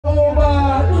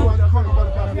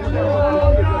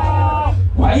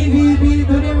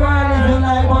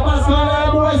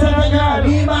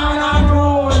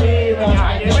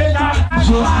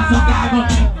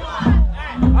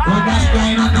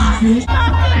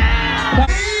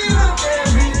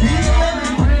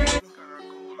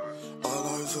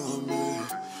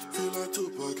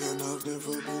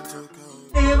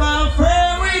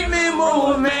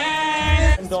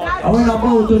I went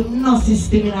about to no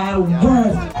system in our world.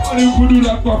 And if we do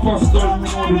that Papa's done, we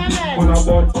know the thing when I'm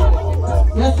done.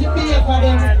 You see me for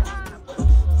them.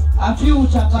 A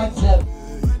future concept.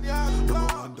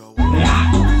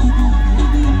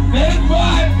 Big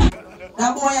boy!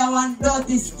 That boy I want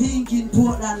dirty stinking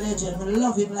Portland legend. I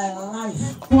love him like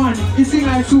life. One, he sing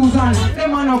like Susan.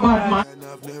 Them are no bad man.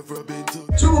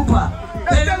 Trooper.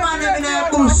 Tell the man in the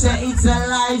bush say it's a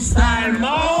lifestyle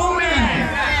moment.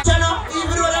 You know,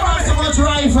 even though they have so much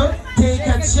rifle, take a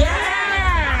chance.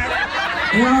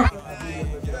 Yeah.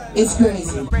 It's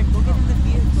crazy.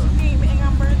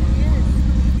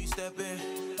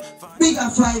 Bigger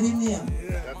 5 in there.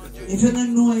 If you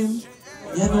don't know him,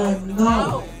 you know him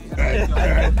now.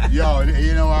 Yo,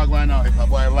 you know what I'm going on? If a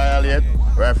boy violate,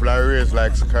 rifle I raise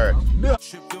like skirt. Yeah.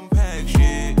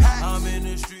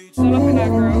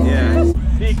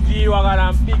 Big G-Wagon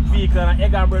and big vehicle and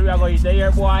egg and bread we are going to eat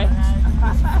there, boy.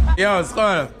 Yo,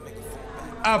 Skull.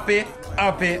 Happy,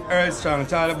 Earl Strong.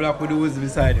 Charlie Black with the woods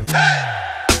beside him.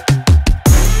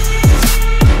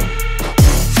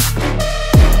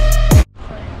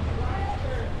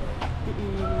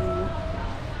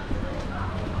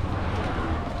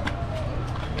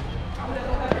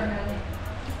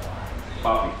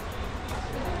 Poppy.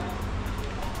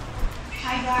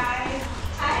 Hi guys.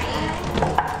 Hi.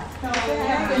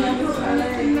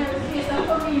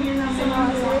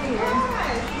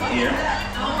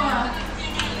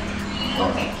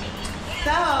 Okay.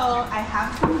 So I have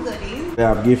some goodies. We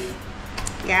have gift.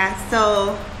 Yeah,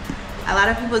 so a lot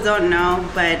of people don't know,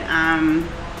 but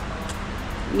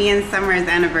me and Summer's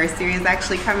anniversary is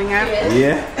actually coming up. Yeah?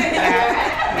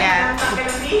 Yeah. I'm not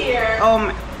gonna be here. Oh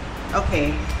my,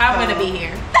 okay. I'm gonna be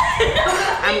here.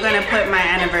 I'm gonna put my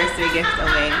anniversary gift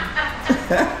away.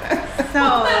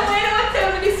 So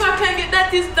This one can get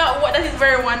that is not what that is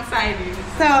very one-sided.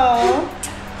 So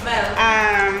well,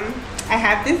 I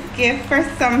have this gift for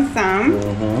Sum.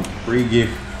 Free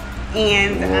gift.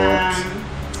 And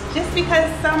just because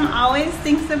Sum always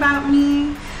thinks about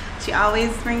me, she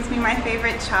always brings me my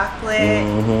favorite chocolate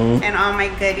and all my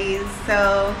goodies.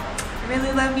 So I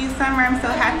really love you, Summer. I'm so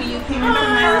happy you came into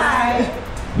my life.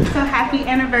 So happy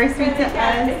anniversary to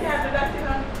us.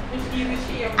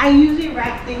 I usually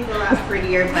wrap things a lot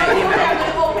prettier, but you know. I'm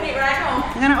gonna open it right now.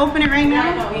 You're gonna open it right now?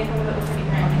 Yeah, I'm gonna open it right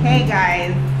now. Hey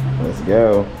guys. Let's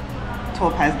go.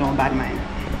 Topaz don't bad mind.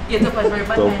 Yeah, Topaz very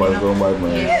bad mind. Topaz don't bad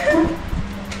mind. Yeah.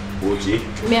 Uchi.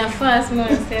 Me at first, no,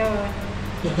 say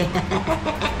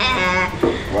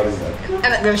What is that?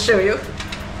 I'm not gonna show you.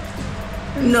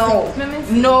 No.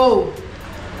 No.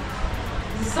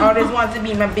 I always want to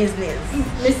be in my business.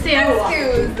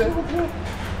 Excuse.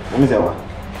 Let me say what?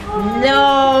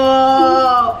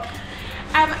 No.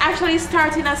 I'm actually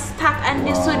starting a stack, and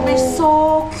this would be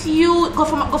so cute. Go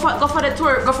for the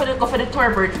tour. Go for the tour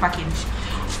bird package.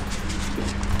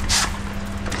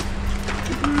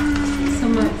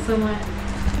 So much.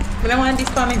 I don't want this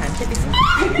for me hand. Check this one.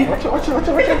 Watch it. Go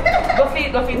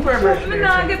for tour bird.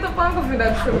 No, get up and go for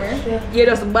that summer. You're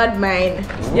just bad mind.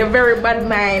 You're very bad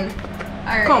mind.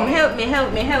 Right. Come, help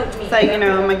me. So, you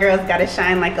know, my girls gotta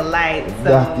shine like a light. So,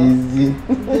 That is it.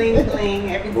 bling bling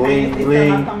every time Bling, they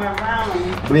bling. come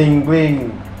around. Bling,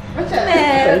 bling. Watch So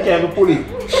out. you can't pull it.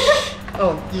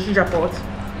 Oh, you drop out.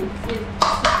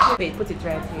 Wait, put it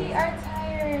right here. We are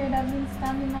tired. I've been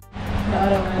standing up.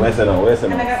 Where's it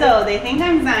now? So they think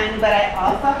I'm done, but I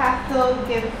also have to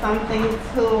give something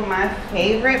to my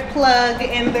favorite plug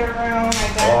in the room.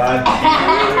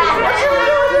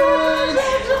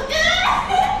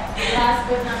 Last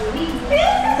but not least.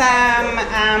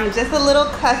 Some, just a little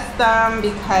custom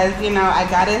because, you know, I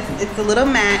got it. It's a little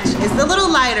match. It's a little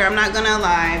lighter, I'm not gonna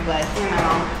lie, but, you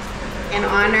know, in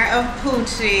honor of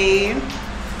Poochie.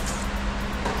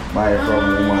 Buy it from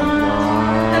woman.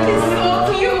 That is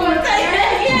so cute.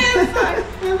 Yes.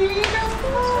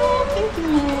 Thank you.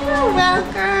 You're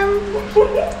welcome.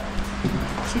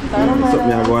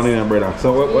 Something I'm going in, brother. So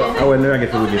what when do I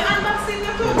get to do this?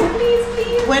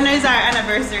 Please. When is our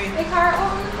anniversary?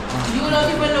 You don't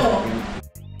even know.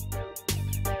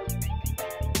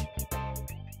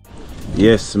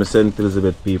 Yes, I sent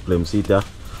Elizabeth people. I'm see that.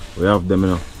 We have them, you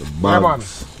know, the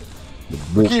bags, the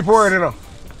books. Keep word, you know.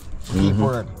 Keep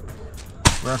word.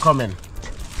 We're coming.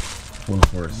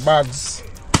 Bags,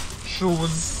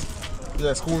 shoes,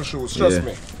 yeah, school shoes. Trust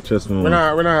me. Trust me. We're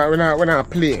not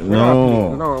playing.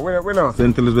 We're not.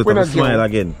 St. Elizabeth, we're not smile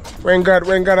again. When God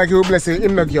I give blessing,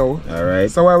 him not give. Alright.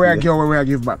 So why we are give when we are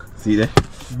give back? See there?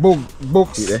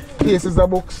 Books. See there? Cases of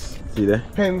books. See there?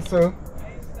 Pencil,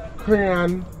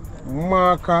 crayon,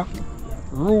 marker,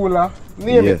 ruler.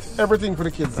 Name it. Everything for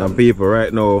the kids. Some people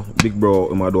right now, big bro,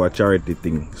 I'm gonna do a charity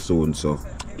thing soon, so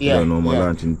Yeah. You don't know my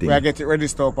launching thing. We are get it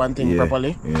registered up and thing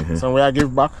properly. So we are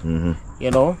give back.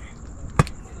 You know,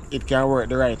 it can work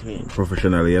the right way.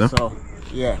 Professionally, you know. So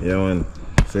yeah. Yeah, man.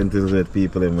 Sentinels with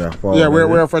people and we are far. Yeah,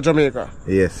 we're from Jamaica.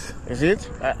 Yes. You see it?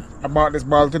 I bought this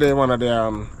ball today, one of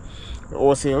the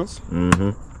wholesales.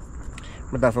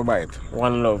 But I have to buy it.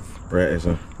 One love. Right,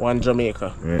 sir. One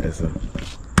Jamaica. Right, sir.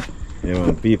 Yeah,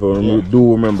 man. People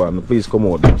do remember, and please come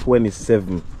out the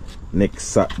 27th next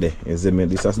Saturday. You see me?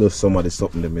 This has just some of the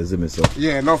something them, you see me? So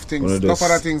yeah, enough things. Enough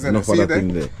other things that see there.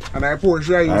 And I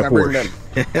Porsche I bring them.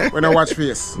 When I watch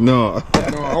face. No.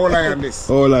 No, all I on this.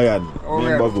 All I on.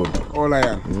 All I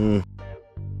on.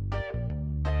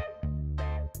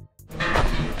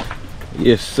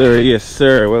 Yes sir, yes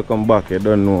sir. Welcome back. You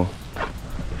don't know.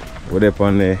 We're up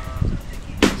on the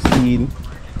scene.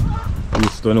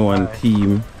 This 21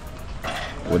 team.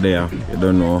 We're there. You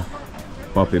don't know.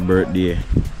 Papi birthday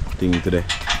thing today.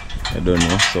 I don't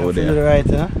know. So we're there. Right,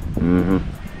 huh?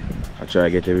 I try to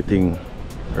get everything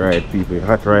right, people.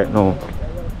 Hot right now.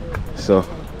 So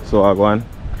I go on.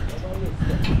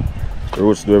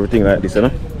 Roots do everything like this, you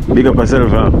know? Big up yourself,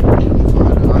 huh?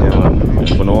 Yeah, man. If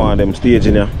you don't want them stage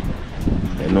in here,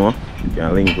 you know, you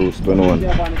can link Roots 21.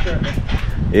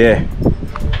 Yeah.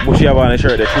 Bushy have on the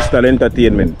shirt, the Crystal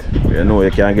Entertainment. You know,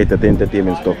 you can get that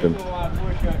entertainment stuff. Them.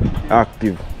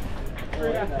 Active.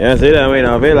 Yeah, see that way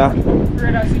now, Vela?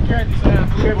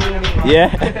 Yeah.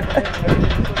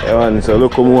 Yeah, man, so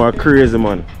look more crazy,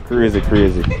 man. Crazy.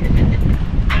 Crazy.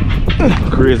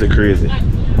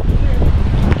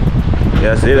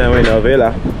 Yeah, see that way now,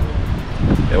 Vela?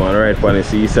 They want to ride on the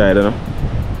seaside, you know?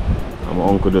 And my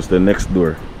uncle just the next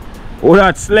door. Oh,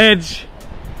 that sledge!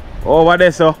 Over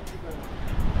there, so.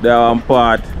 There one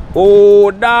part.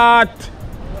 Oh, that!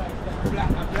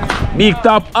 Big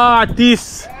top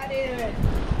artist!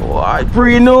 Oh, I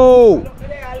pre-know!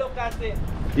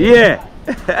 Yeah!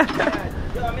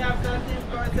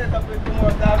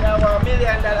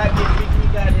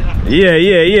 Yeah.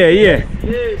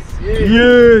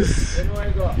 Yes!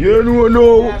 You know,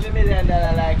 no!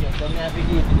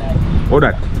 What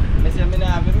that?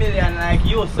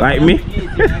 Like me?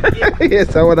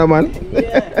 Yes, I want a man.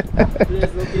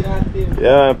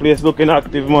 Yeah, place looking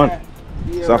active, man.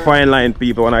 It's a fine line,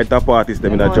 people. When I top artists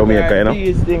them in Jamaica, you know.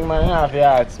 These things, man, have your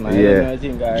ask, man.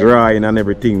 Yeah, drawing and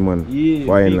everything, man. Yeah,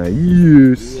 fine line.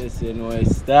 Yes, you know,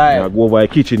 it's style. I go over the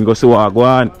kitchen, go see what I go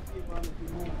on.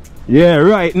 Yeah,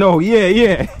 right. No,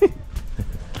 yeah.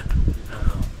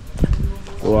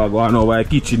 So I go on over the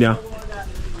kitchen, yeah.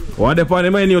 What the on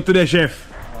the menu today, chef?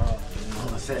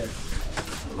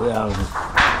 We have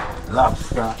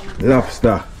lobster.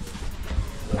 Lobster.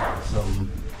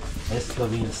 Some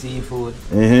escoville seafood.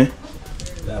 We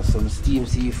have some steamed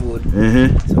seafood.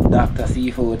 Some Dr.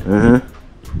 seafood. We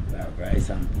have rice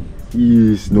and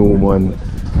peas. Yes, no man.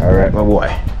 Alright, my boy.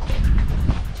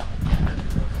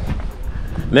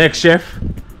 Next, chef.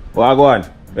 What I go on?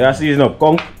 We are season up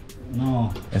conch?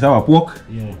 No. Is that a pork?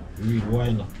 Yeah,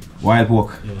 wild. Wild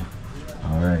pork? Yeah.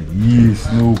 Alright,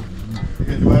 yes, no.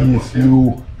 Yes,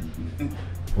 no.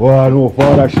 Wow, no,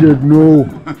 father shit, no.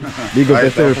 Big up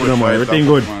yourself, you know, man. Everything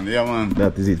good? Yeah, man.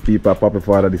 That is it. People are Papi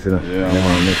father this, you know. Yeah,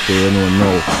 man. Next day, you know,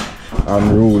 now.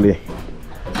 Unruly.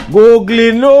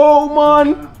 Googly, no,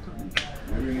 man.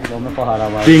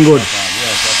 Thing good.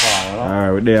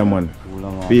 Alright, we're there, man.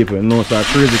 People, you know, so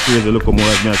crazy. Look at more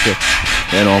like me, I say.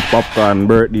 You know, popcorn,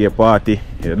 birthday party.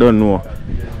 You don't know.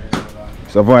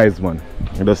 Survives, man.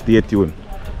 You just stay tuned.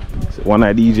 So one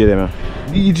night DJ them, man.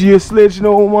 DJ Sledge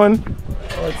now, man.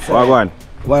 What go on?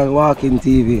 One walking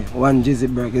TV, one Jizzy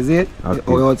break, is it?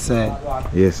 Or outside?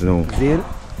 Yes, no. Is it?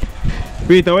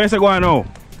 Peter, where's it going now?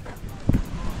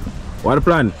 What the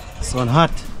plan? Sun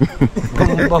hot.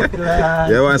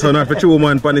 Yeah, man, sun hot for 2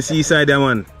 man on the seaside there,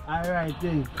 man. Alright,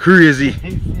 then. Crazy.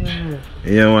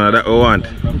 Yeah, man, that we want.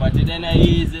 But then I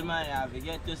easy, man. I have to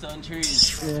get to some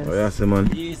trees. Yes. Oh, yes, man.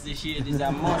 Yes, the shade is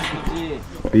a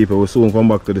must. People will soon come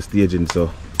back to the staging, so.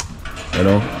 You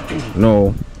know,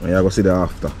 no, and you go see the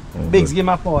after. Biggs, give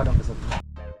my forward.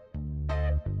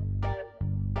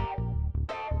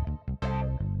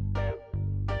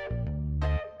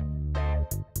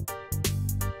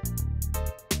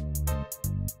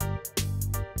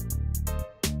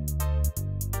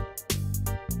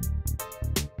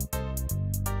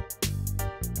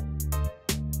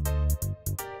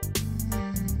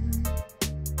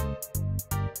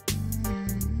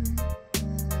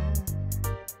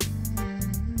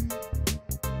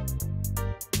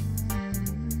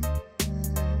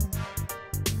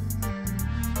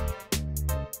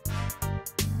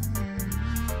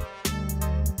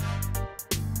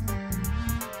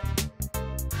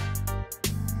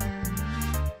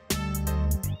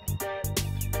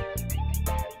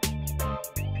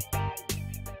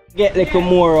 Get like a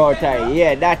more out here.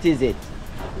 Yeah, that is it.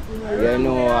 You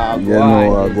know I go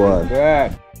on.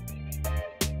 Correct.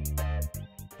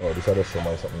 Oh, this other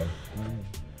show something.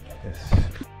 Yes.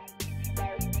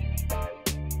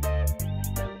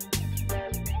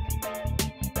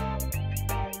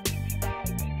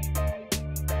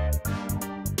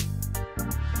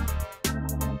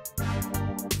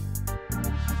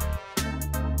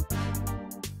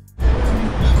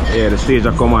 Yeah, the stage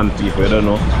of command people, I don't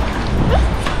know.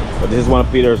 But this is one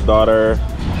of Peter's daughter.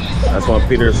 That's one of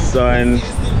Peter's son.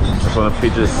 That's one of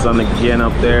Peter's son again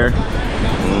up there.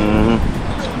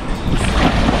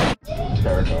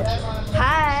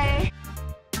 Hi.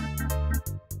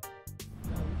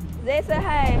 They say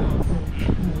hi.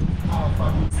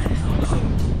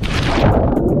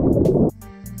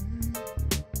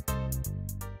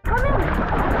 Come in.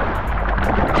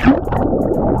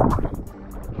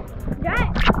 Guys.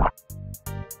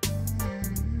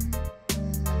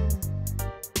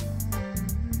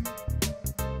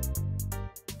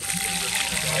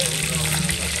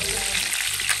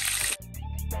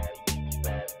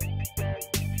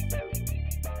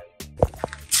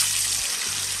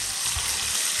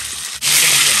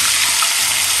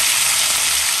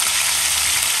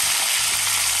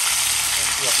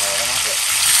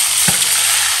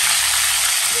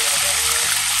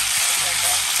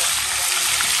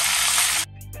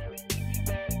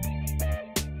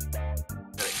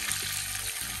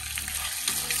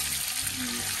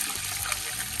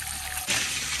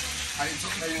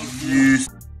 Yes.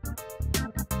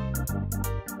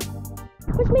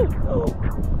 Push me.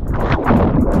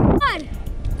 God.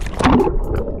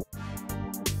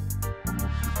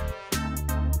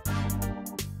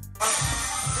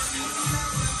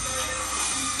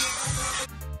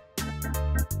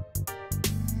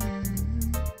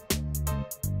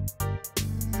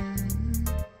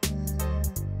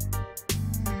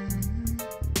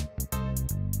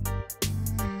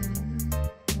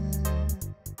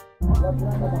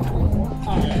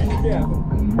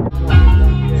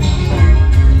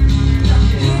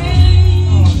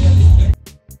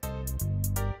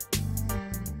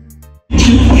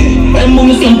 Them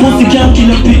money some pussy can't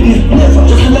kill a picnic.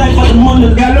 Just the life of the money.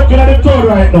 They're looking at the tour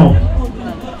right now.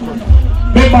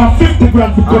 Make about 50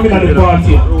 grand for coming at the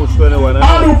party. I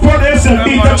do for this and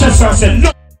beat the chest and say,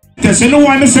 no. You know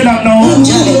why I say that now?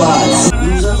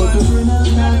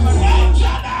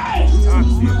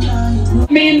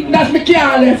 That's me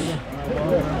careless.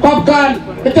 Popcorn,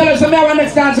 you tell us me I want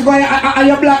next time to go and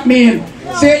you black man.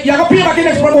 Say, you go pay back in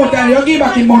next promoter and you give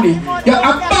back in money. You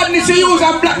have badness to use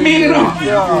and black man, you know.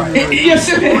 You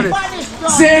see me?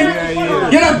 Say,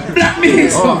 you're not black man,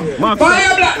 so. But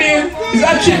you're black man, it's a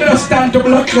chick that stand to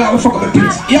blood clot and fuck up the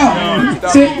place. Yo,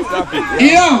 see?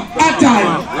 Yo, at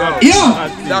time. Yo,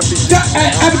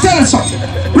 I'm telling you something.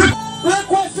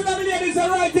 Request to the ladies are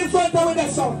right in front of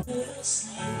that song.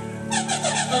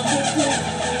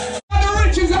 The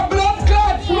riches of blood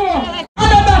clot flow.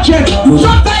 Another check. Sometimes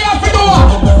you have to do it.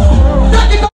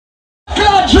 Take it up.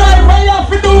 Clot drive, but you have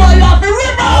to do it. You have to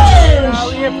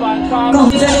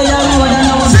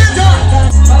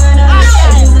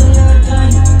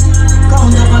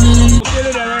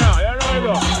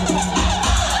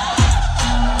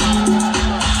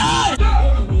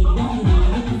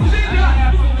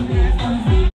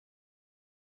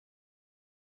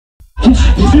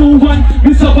New one,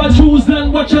 Miss Upper Jews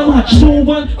and watch a match. New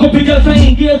one, copy girl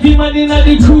flying, give him man in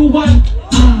the crew one.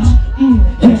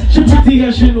 She pretty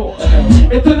as she know.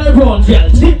 It's on the run, girl,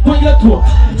 dip on your toe.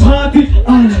 Party,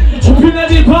 open at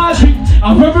the party.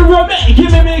 I'm every romantic,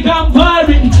 give me make I'm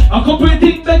firing. I couple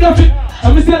things that you fit.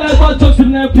 I'm still like bad talks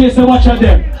in that place and watch at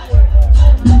them.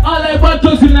 I like bad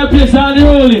talks in that place and the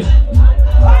rolling.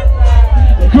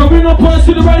 Growing up and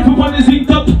see the rifle on the zinc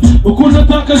top. We couldn't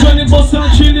talk as when it bust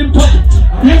and chill him pop.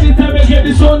 Anytime I get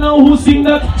this one now, who sing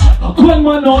that? One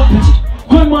man out there,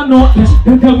 one man out there.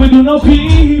 Then tell me do no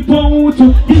people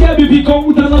to. He got me big out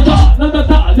and not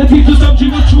that. Let me do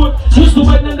something with you. Just to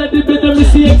find that the better me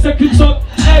see execute song.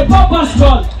 Hey, Papa's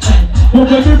call. But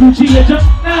when we do G,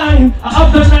 9.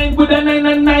 After 9 with a 9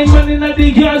 and 9. Man in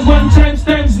the girls 1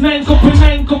 times 9.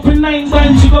 Couple 9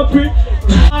 bands you go pre.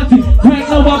 Party. Right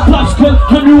now a pops call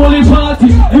and the holy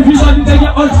party. Everybody that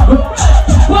get on.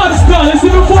 Pops call, let's see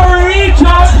before we reach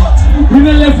out. We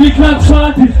the left we can't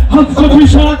party. Hot couple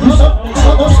shorties.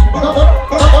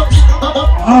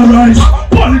 Alright,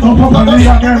 pull it up on me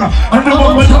again. And the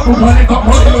moment I pull it up,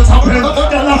 what's happening?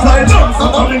 They'll have to jump, so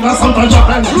calling us on the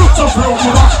jumping. So throw me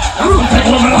back, and we'll take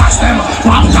over last them.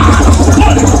 Popcaan,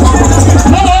 pull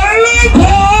it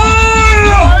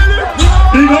up.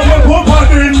 Big up my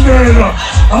papa in there.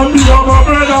 And big up my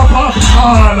brother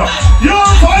Popcaan.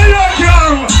 You're fine.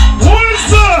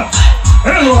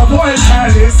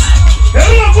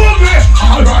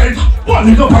 Pull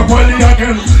it up and boil it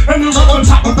again. And you go on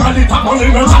top of it, I'm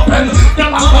only going to happen. You're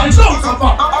not going to do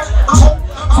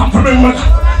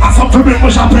something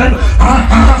with happen.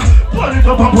 Pull it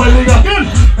up and boil it again.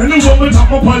 And you go on top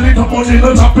of it, I'm only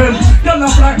going to happen. You're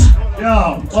not like,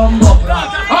 yo, one more class.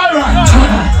 Alright.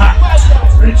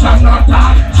 Rich and not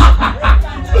dark.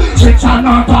 Rich and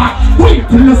not dark. Wait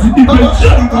till you see the big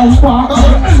jump and spark.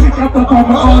 And we got the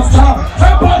cover on stop.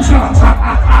 Hey, Popcaan.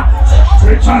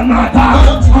 Rich and not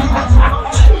dark.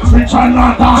 Rich and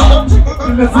not dark. Till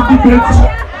you see the big.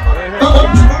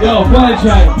 Yo,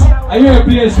 Popcaan, I hear a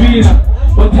PSV now.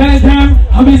 But time,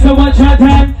 I mean so much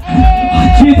time.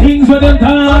 She things with them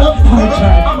time.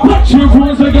 Popcaan, watch your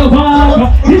phones with your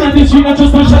vibe. In the street, I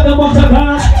just want to shut them up the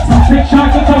time. Some sick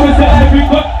shots and some say every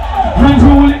foot. I'm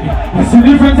rolling. It's the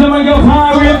difference when I go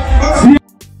fire.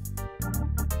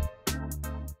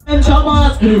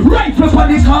 Thomas, right from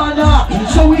the corner,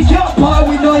 so we can't part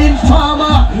with no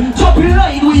informer. Jumping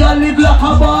line, we all live like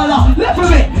a baller. Left for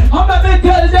me, I'm not me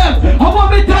tell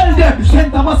them.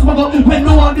 Send Thomas mother when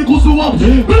no one goes to up.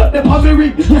 Blood the palm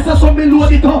ring, yes I saw me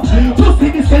load it up.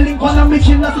 Pussy is selling corn and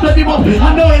making us blood him up.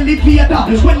 I know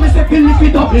elevator, when me say fill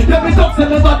it up. Let me talk, say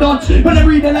never done. When I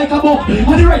read it like a book,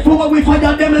 and the right for what we find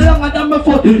out them longer than my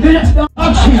foot.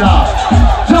 Come killer,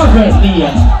 Juggernaut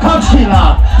here, come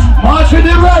killer. March with the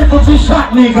rifle to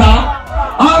shot nigga.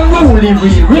 Unruly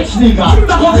real rich nigga.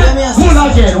 Full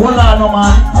again, hold on no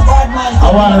man.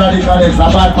 I want radicalists, a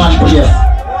bad man place.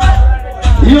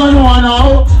 You know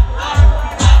now.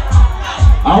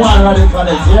 I want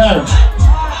radicalists here.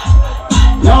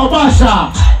 Yo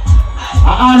Basha, I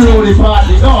unruly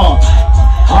party, no.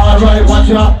 Alright,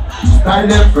 watch out. Style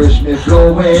them fresh, me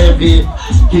flow heavy.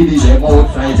 Kiddie them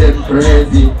outside, them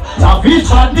crazy. Now fish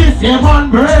for this, yeah man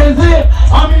crazy.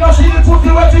 I mean not see the pussy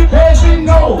where she pays me,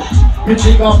 no. Me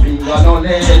trigger finger no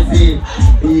lazy.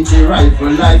 Eat the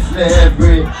rifle like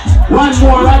slavery. One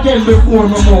more again before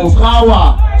me move,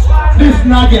 Kawa.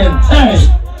 Listen again, hey.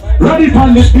 Ready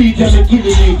on the speed, and me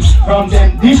killing it. From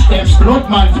them distance, blood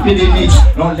man spilling it.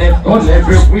 No left gun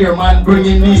everywhere, man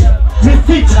bringing it. Me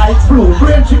sick like flu,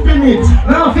 brain chipping it.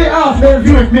 Now fi half their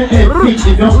view if me head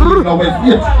sick. If you feel no way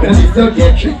here, then it still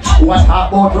get trick. What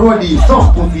about Roddy?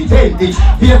 Some pussy dainty.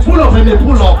 Here pull up and they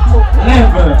pull up.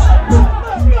 Never.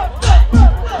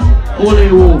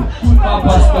 Holy woo.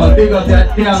 Papa Scott, big up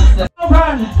that damn stuff.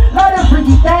 Run, not a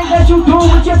freaky thing that you do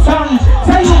with your tongue.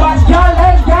 Say you want y'all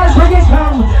and y'all bring it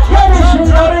down. Yeah, this shit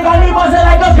loaded, got me buzzing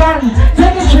like a gun.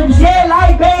 Taking trips, yeah,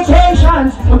 like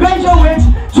vacations. Bend your whip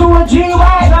to a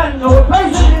G-Wagon. No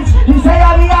replacing this. He say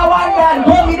I be a one man.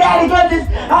 Call me daddy, got this.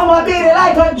 I'ma beat it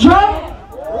like a drum.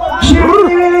 She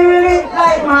really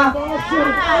like my.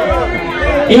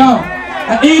 Yo,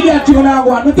 an idiot you now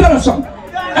want me tell you something.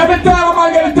 Every time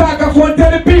I'm going to talk, I want to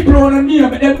tell the people on the name,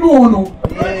 but they don't know.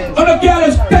 On the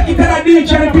girls, take it to the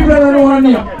ditch and the people don't know her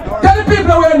name. Tell the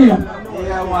people where name.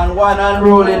 Yeah, one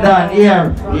unruly Dan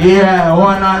here. Yeah,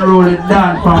 one unruly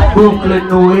Dan from Brooklyn,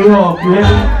 New York.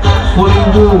 Yeah. For the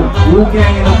who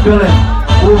gang in the building,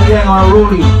 who gang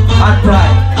unruly,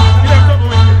 anti.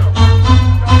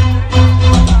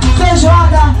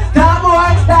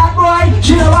 That boy,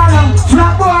 she don't want no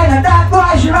flat boy, and that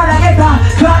boy, she rather get a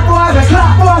clap boy, the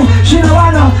clap boy, she don't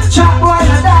want no chat boy,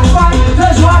 and that boy,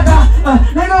 just want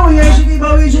nigga, we ain't shaky,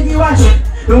 but we shaky watch it.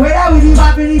 The way that we be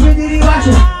bopping, even did he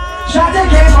watch it. Shot that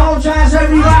came home, trying to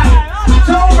everybody.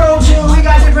 Don't roll chill, we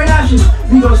got different options.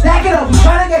 We gon' stack it up, we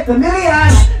tryna get the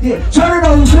millions. Yeah, turn it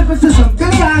over, flip it to some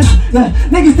billions.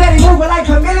 Niggas steady moving like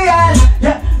chameleons.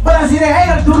 Yeah, but I see they hate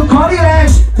us through the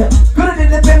cardiacs. Could've did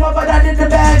the big one, but I did the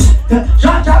bad.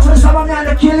 Drop top for the summer, man,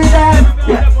 to kill it down.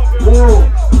 Yeah, whoa.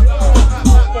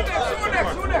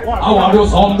 I want to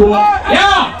some boy.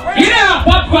 Yeah,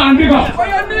 Popcaan, big up.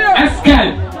 Escal.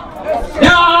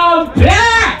 Yo,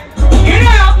 play.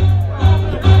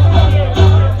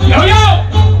 Yo.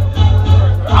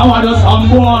 I want to some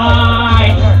boy.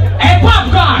 Hey,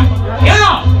 Popcaan.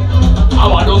 Yeah. I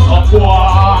want to some boy.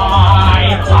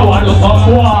 I want to some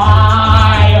boy.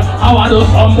 I want to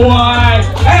some boy.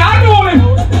 Hey, I know him.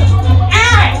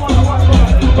 Hey.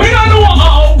 We don't know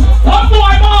how. Some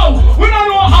boy go. We don't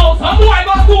know how. Some boy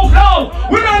go too low.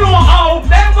 We don't know how.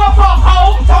 Them go fuck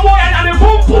how. Some boy and the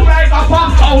boom boom like a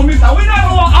pop cow, mister. We don't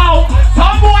know how.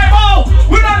 Some boy go.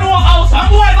 We don't know how. Some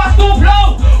boy go too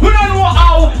low. We don't know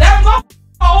how. Them go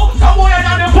how. Some boy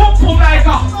and the boom boom like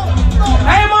a.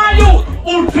 Hey man,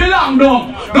 you feel long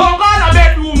down. Don't go in a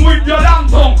bedroom with your long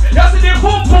tongue. You see the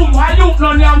boom boom. Why you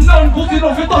none yam none? Pussy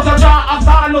no fit touch a jar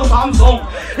after no Samsung.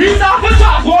 He's off the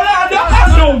top, hold on the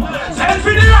condom. Send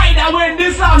for the rider when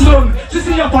this slam done.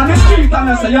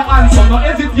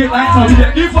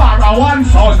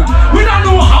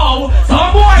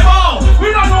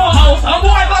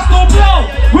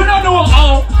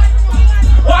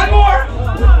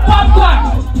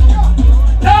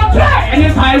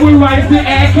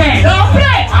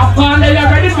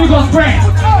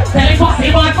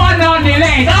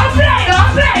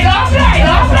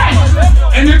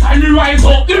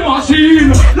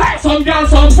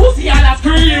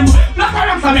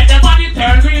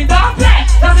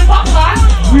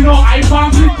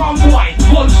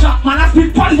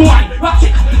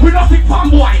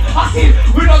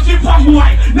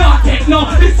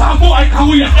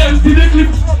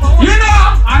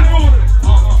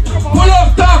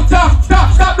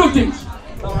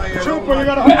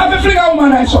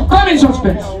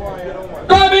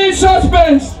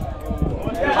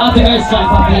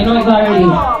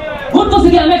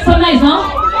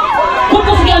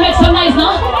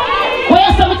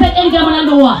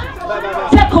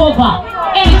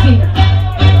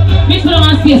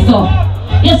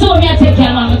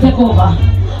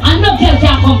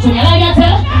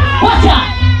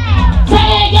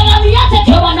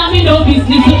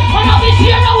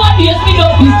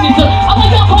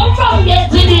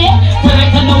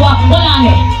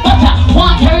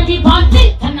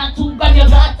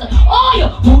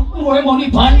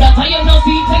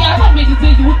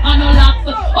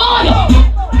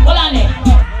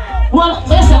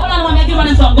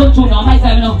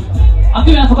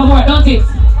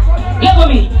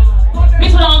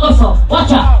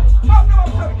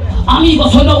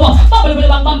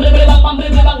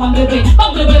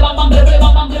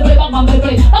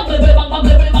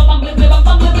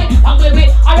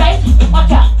 it. Alright?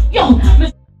 Watch out. Yo,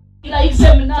 me like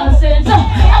 7 nonsense.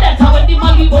 And that's how when the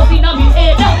money was in a me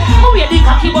head. Oh, we the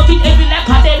cocky but it heavy like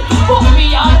a dead. Fuck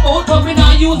me all out, but me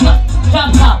not use the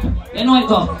jump up. You know it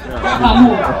go. Come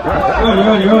on.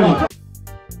 Ready.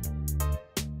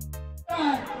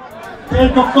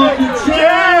 Take a fucking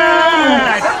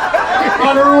chance!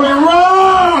 Gotta really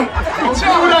run! Don't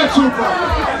do that, Super!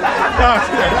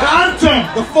 The anthem!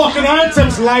 The fucking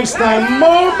anthem's lifestyle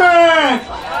moment!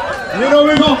 You know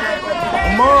we go.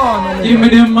 Come on! Give me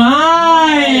the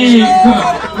mic!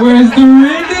 Where's the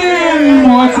rhythm?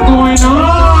 What's going on?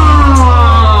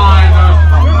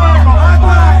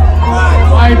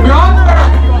 My brother!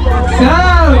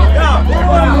 Sal!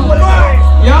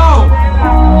 Yo!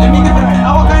 Let me get the...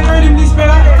 What kind of rhythm this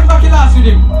fella? Back in last with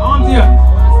him. I want to hear.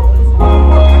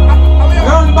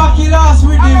 Run back in last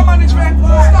with him. Anger management.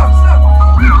 Stop.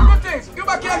 Good things. Go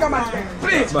back in anger management.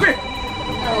 Please, quick.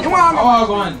 Come on. Oh,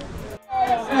 go on.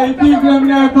 Hey, people them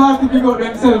there party pick up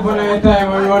themselves for night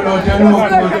time and run out and look.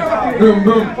 Boom,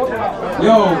 boom.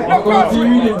 Yo, we're going to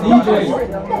read him, DJ.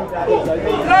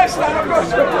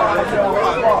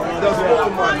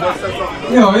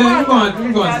 Yo, yeah, we're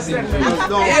going to sing.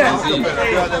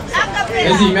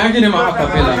 You see, me I give them a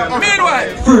acapella. Meanwhile,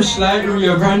 fresh like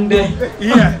Rio Grande.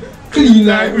 Yeah. Clean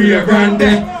like Rio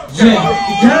Grande. Yeah.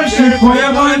 Girl shake for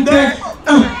your bande.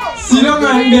 See the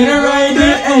man get a ride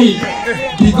it, hey.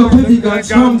 Pick up the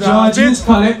guns from Georges,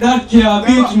 collect that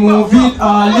cabbage, move it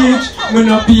all each. Me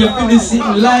no pay for the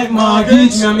sitting like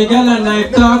mortgage. Me and me gal a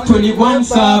knife talk 21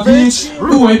 savage.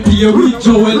 Boy play with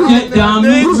Joel, get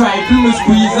damaged. Rifle me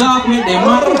squeeze up, make them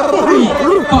up.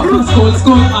 Pop my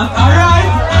skull,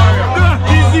 alright.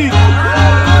 Easy.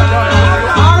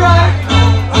 Alright.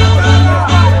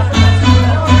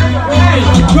 Hey,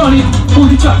 run it. Pull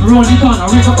the trap, run the corner,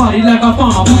 raise a body like a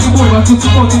farmer. Pussy boy, but to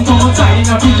support him, someone tie in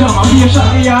a pyjama. Be a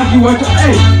shot, they argue,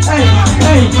 hey,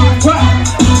 what?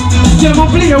 Them a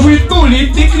play with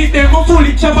bullet, they click them a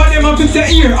bullet. Chopper them a fix your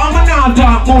ear, I'm a not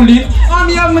dark mullet. I'm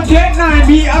here, I'm a take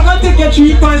 9B, I'm gonna take your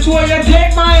 3 points, while you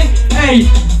take mine. Hey,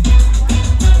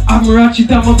 I'm ratchet,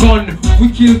 I'm a gun,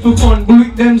 we kill for fun.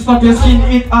 Bullet them, stop your skin,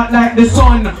 it hot like the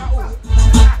sun.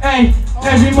 Hey,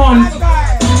 every month.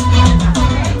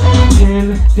 Tell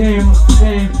them,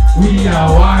 we are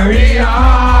warriors.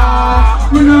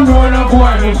 We don't know no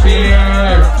boy no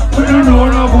fear. We don't know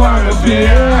no boy no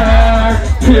fear.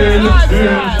 Tell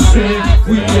them,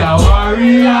 we are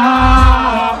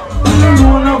warriors. We don't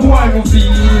know no boy no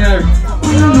fear.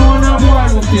 We don't know no boy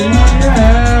no fear.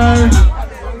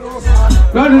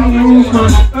 God in the roof,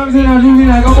 man. I'm saying I'm moving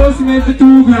like a boss made for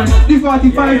 2 grand. The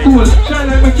 45 tool, shine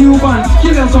like a Cuban.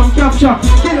 Kill us some capture,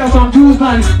 kill us some juice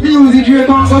man. Music Drake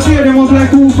on, go tear them up like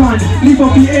Coupon. Lift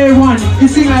up the A1, you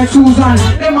sing like Susan.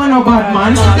 Them are no bad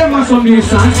man, them are some new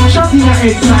sons. Shot in the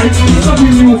head side, it's up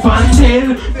in new fans.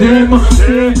 Tell them,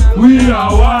 say, we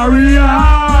are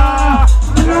warriors.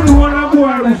 We don't want a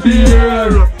boy to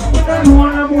fear. We don't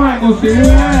want a boy to fear.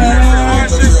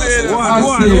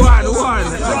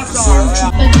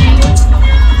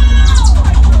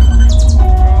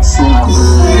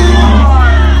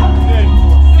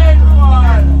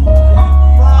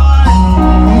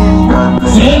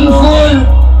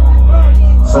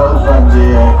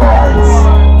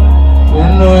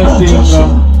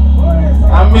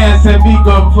 And me say big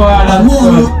up for all that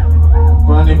stuff.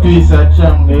 For the piece of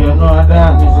chum, you know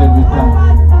that is every time.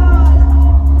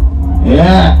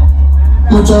 Yeah.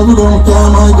 Much I go down to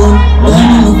my gun.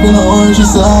 Then if you know orange,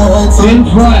 it's alright. So I'm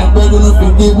begging if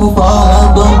you give me for all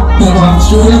I've done. Never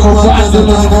straight go back as a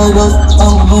like I just.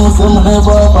 I'm no some never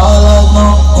fall out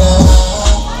now.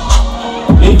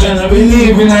 If you don't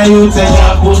believe in a you take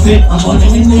a pussy. I'm only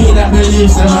in need and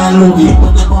believe some man look it.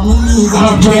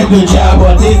 I'm afraid to job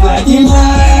but it's like you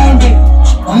know me.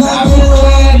 I'm not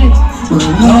ready.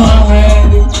 No I'm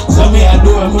ready. So me I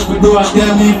do it, if you do it,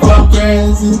 tell me if I'm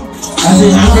crazy. I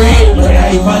say I'm ready, but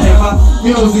I even never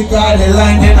music all the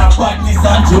line, then I partners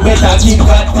and you better give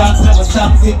God thanks, never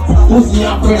stop it. Pussy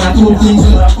and friend are two things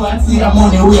in a fancy. And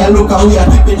money we are look and we are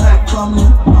tipping like family.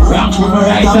 Rank with my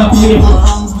right up here.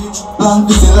 Long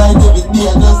busy like every day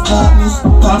I just darkness.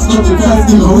 That's not the price,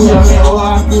 you know we are here.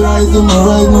 Walk the rise, I'm a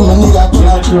rise, no my nigga kill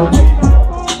a drone.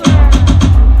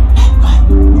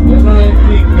 You know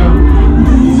anything now?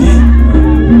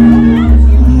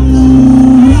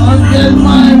 Until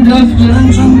mine just turn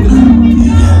something.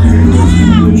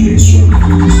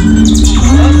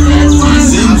 Until mine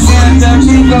just turn something.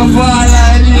 Big up all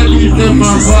I need to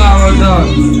my power done.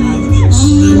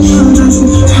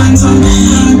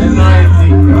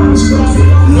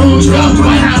 No drop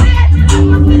fire.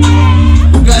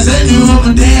 Because I knew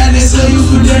over there, they saw you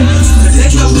for them.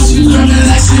 Take up the street from the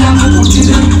like see I'm a pussy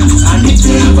them. I need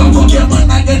to have a Pokemon,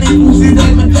 I get it pussy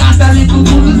them. And dance a little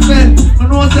to the spell. I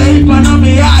know it's a hip and I'm a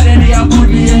yard and they are good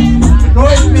here. I know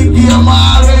it's big here, I'm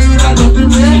all where you are to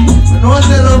me. I know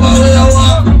it's a love where you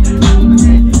walk.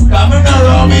 Coming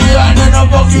around me and then I'm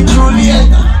fucking through late.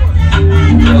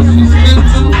 Just to spend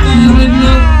some time with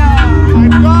you.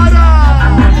 My God!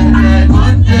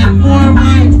 More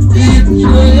my feet,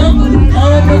 I don't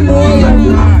know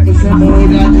it's a more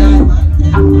than that.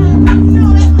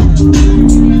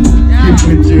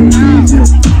 Keep it you.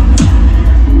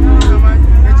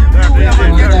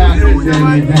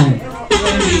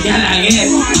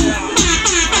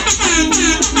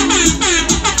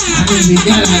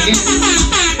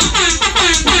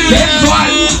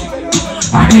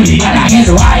 We gotta get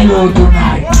wild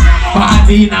tonight.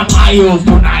 Party in my house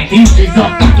tonight. This is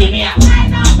up talking here.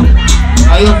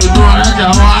 I have to do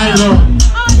that wild.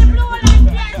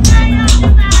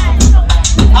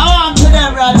 I want to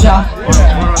them, Roger.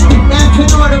 Them to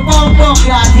know the bomb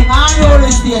thing and roll the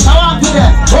state. I want to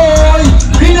them. Boy,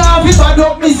 we know if I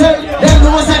don't miss it. Them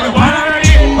know what's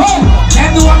happening. Oh, them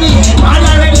know me. Man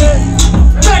already.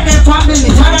 Let them family.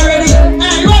 Man already.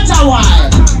 Hey, watch a while.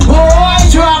 Boy,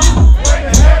 drop.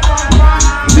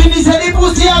 Finish the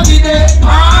pussy of the day.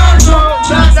 And so,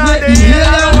 that's the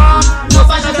deal. No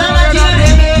fashion than a kill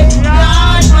them.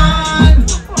 Large man.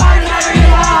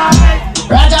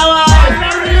 Roger, why?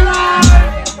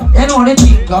 You know the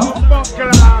thing, go?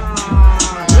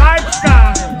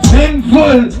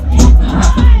 Sinful.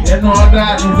 You know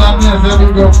that is a mess of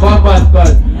big up Papa's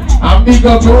God. And big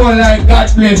up all like God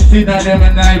bless in them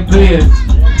in that place.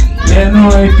 You know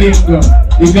the thing, go?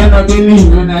 If you don't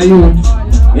believe in a youth,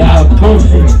 you have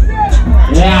pussy.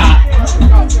 Yeah.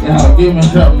 Yeah, give me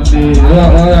something to do.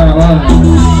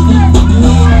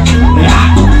 Yeah.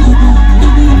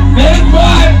 Big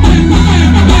boy!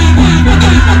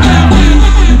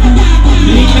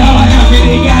 Big boy, I'm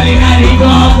feeling got it, I need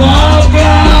go.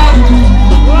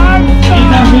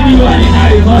 It's a video in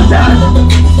the motion.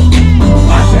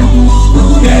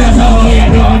 Tell us how you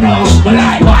don't know. But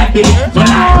like what this? But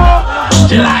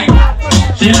like,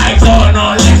 she likes all no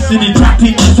less to the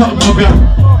tracking or something of you.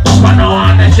 But no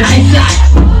one to shine.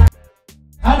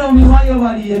 I don't mean want your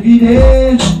body every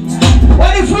day.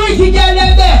 What the freaky girl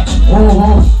them there?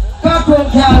 Oh, cock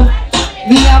up girl.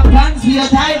 Me have plans for your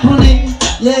type to me.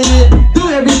 Yeah, do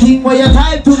everything for your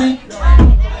type to me.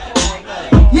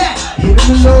 Yeah, give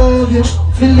me love you,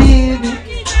 believe me.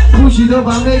 Push it up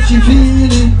and make you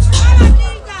feel it.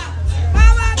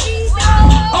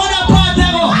 On the part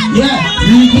level. Yeah,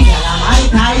 freaky girl I'm high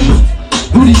tight.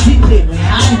 Do the shit thing when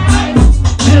I'm high.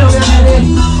 Hello,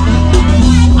 everybody.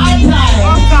 I'm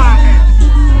tired.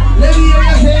 Let me hear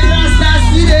you say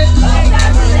that start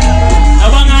it. I'm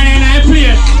going to a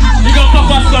place. You got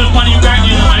Papa's skull for the brand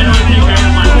new man. I know you think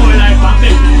my whole life I'm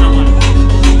taking someone.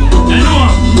 You know,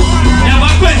 you have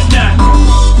a question.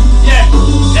 Yeah,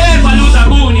 everybody knows a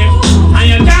boonie. And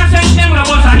you can't send them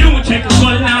about a new check.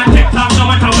 Skull now check talk no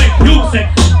matter what you say.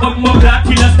 But my black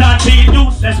till I start being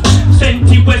useless.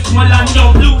 Senti Westmoreland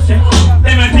don't lose it.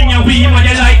 Everything you be when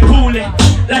you like coolie.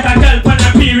 Like a girl on a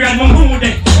period, my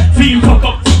moody. Feel fuck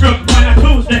up to broke on a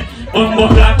Tuesday. Bumbo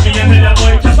black me and tell a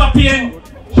boy just a pain.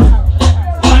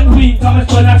 1 week, I'm a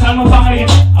skull that's on my family.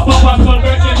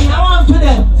 I want to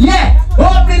them. Yeah.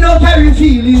 Hope me no carry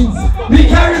feelings. Me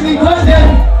carry me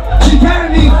content. Me carry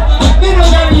me. Me no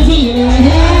carry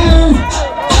feelings.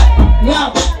 Yeah.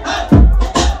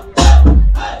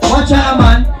 Watch out,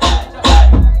 man.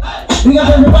 We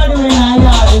got everybody in our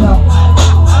yard, you know.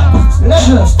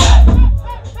 Level.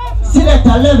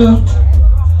 Selector level.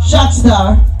 Shot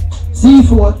star.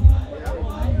 Seafood.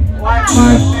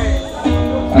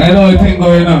 I know the thing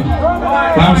going on.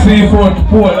 I'm Seafood to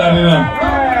Portland, you know.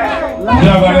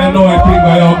 Jagger, they know the thing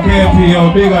going on. KP,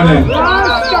 you're bigger than.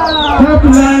 Top the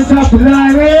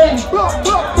line, eh?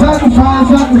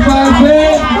 Sacrifice,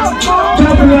 eh?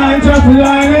 Top the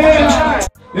line, eh?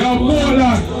 Yo,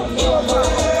 Portland.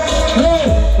 Hey,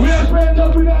 we are spending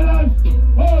up in the land.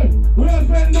 Hey, we are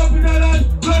spending up in the land.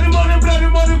 Bloody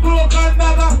money, cloak and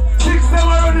dagger. 6 7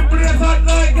 around the place at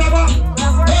night, gabba.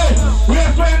 Hey, we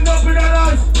are spending up in the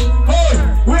land. Hey,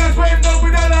 we are spending up in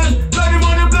the land.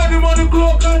 Bloody money,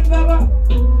 cloak and dagger.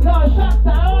 No, shut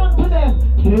down to them.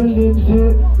 Tell them,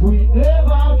 say, we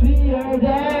never fear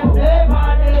them.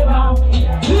 Never.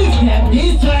 Please them,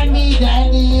 this one need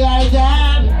any idea.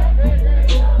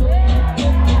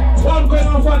 One going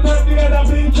off and then the other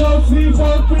beach out,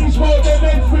 Seafood, fish, more than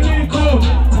next for Nico.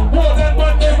 More than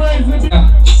one day raising.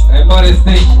 Hey,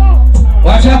 modesty.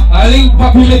 Watch out, I link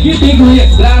Papi make it big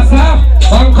rates. Last half,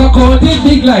 bank account is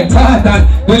big like tartan.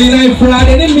 When it ain't fraud,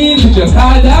 then it means it just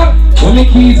hard out. When the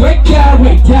keys wet car,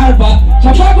 but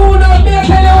Chapa go down there,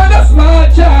 tell you on a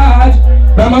smart charge.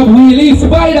 From a wheelie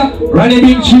spider, run a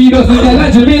big tree, doesn't tell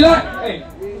her to be like. Hey,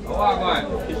 walk on.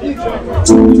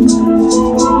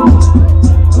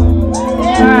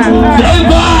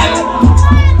 Senpan!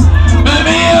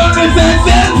 Baby, you say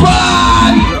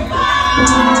Senpan!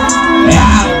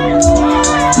 Yeah.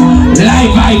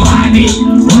 Life I want it,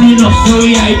 running up so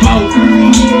I bout.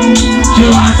 She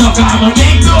wants to come and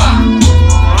make to her.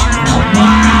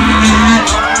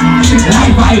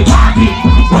 Life I want it,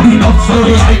 running up so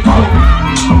I bout.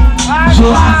 She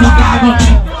wants to come and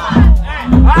make.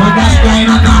 When that kind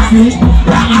of coffee,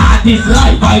 wrong artist,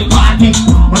 life I party.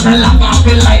 When I lock off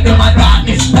feel like them a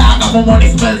darkness, dog, I'm a money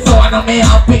spell so I know me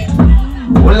happy.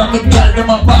 Well, I'm a girl, them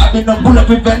a Barbie, no pull up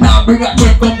if I now bring a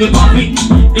drink from the coffee.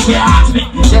 If you ask me,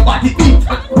 your body deep,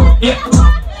 yeah.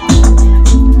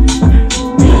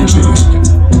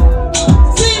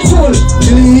 Seafood.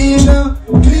 Cleaner.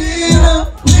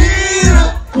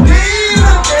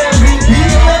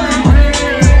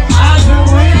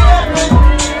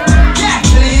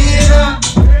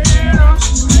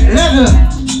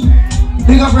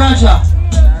 Big up Roger.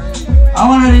 I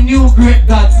one of the new great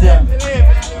gods them.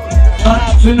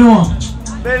 Not to know.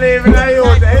 Believe in the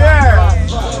youth, yeah.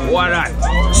 What that?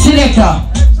 Selector.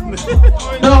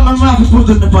 No, my mouth is put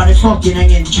on the body fucking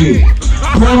hanging tree.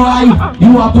 Why?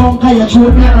 You a punk, you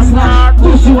should be a snack.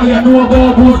 Pussy what you know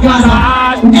about both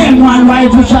Gaza. M1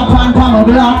 rifle shop and palm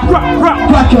block.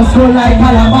 Crack your skull like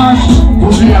calabash.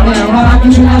 Pussy a way, what I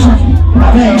give you a shot.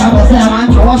 I beg, I go say, man,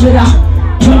 throw us with that.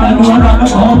 You don't know what I'm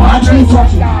about, this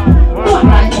watching. One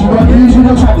night, you run into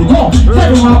the traffic. Go, tell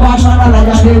them about man, I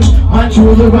like them. Man,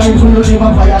 choose the right, so you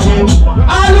never fire them.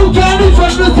 I look at it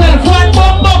from yourself. One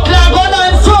bomb up, like on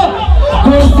and so.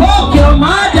 Go fuck your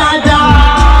mother,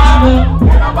 dog.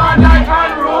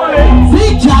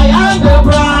 Big giant, the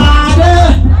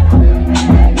brother.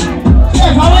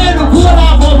 If I want to pull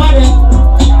off over there.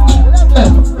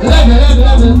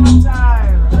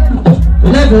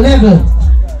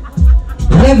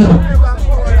 Level.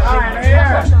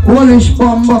 Polish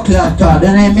bomb buckler,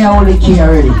 then I may only key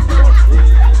already.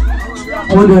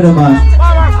 What do the man?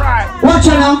 Watch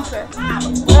it now.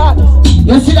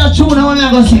 You see that tune I want to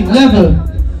go sing? Level.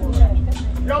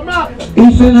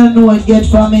 If you don't know it, get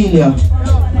familiar.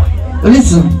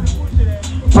 Listen.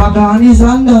 Popcaan is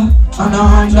under and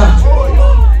under.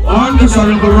 It's a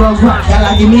little rough rock.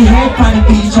 Y'all give me head on the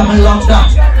beach, I'm in love that.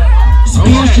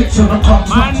 Spaceships on the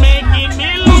comfort.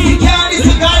 Pussy candy,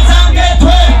 see guys and get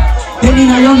way. Then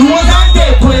in your nose and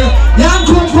get way. Young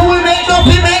Kunku will make up,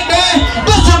 he make there.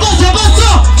 Buster.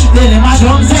 Then them a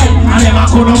drum set, and them a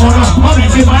kuno. How me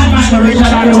see bad man, the richer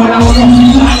than the one I want to.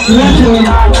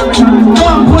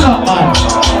 Don't pull up, man.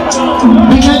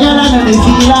 Because you're not the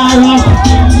feel rough.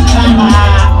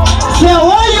 Say,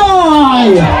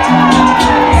 oi!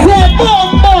 Say,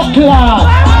 bomb-buckler!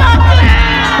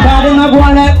 God, them a go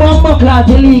on like bomb-buckler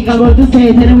illegal, but to say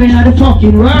it anywhere in the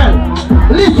fucking world.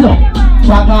 Listen,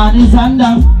 Popcaan is under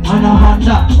and a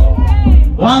under.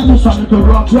 Want to something to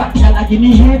rock, y'all give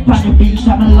me head on the beach,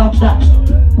 and I love that.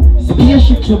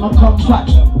 Spaceship to my comfort.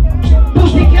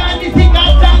 Pussy candy, see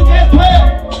guys and get way.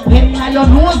 Then now your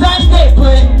nose and get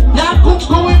way. Now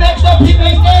Kunku we make up, he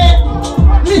make it.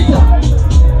 Listen,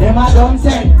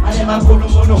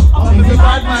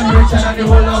 and the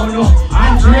whole of no.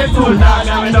 Ungrateful dog,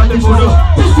 and me nothing for no.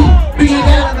 Pussy, bring it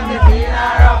down and me feel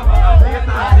her up.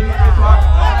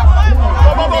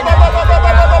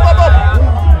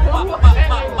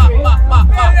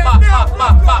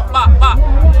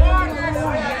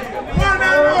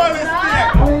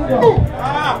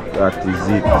 That is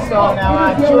it. So now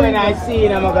I'm chewing, I see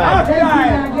them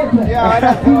again. Yeah,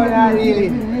 that's the one I really.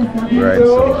 Right, so.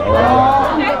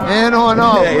 You don't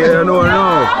know. Yeah, you don't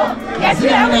know. You see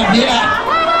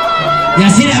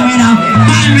that way now?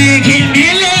 I'm making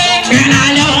millions and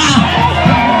I know how.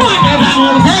 But if I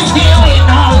won't take you in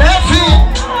all left feet,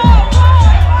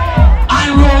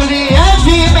 I'm rolling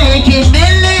heavy, making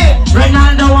millions.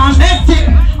 Ronaldo and Messi,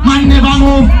 man never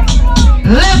move.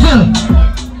 Level.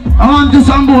 I want to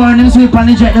some boy and them sweep on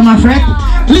the jet, them a fret.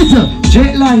 Listen,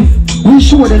 jet life, we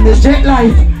show them the jet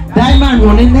life. Diamond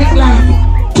running neck life.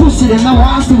 Pussy them now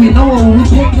wants to we know how we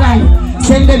take life.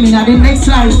 Send them in at the next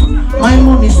life. My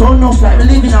money so enough like we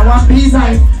live in a one piece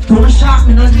life. Don't shock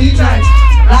me, don't need life.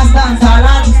 Last dance all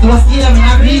artists don't steal them in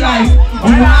a real life.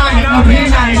 You know I no real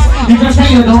life. If you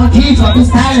say you don't teach what to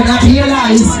style and not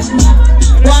realize.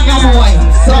 Wagga boy,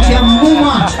 suck your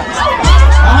mama.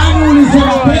 I know this is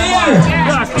a player.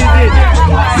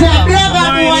 Say brother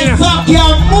boy, suck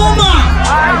your mama.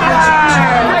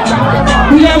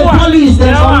 We have the police,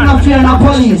 they don't have fear no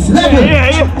police. Level.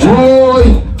 Boy,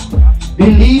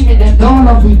 believe me, they don't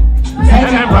love it.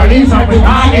 Second police are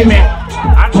behind me.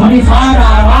 25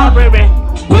 hours, baby.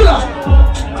 Pull up.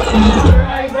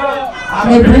 I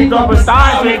may bring up a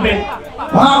star with me.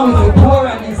 Wow, if you pour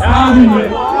and it's down with me.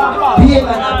 Babe,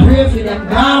 and I pray for them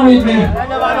down with me.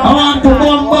 I want to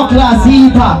bump class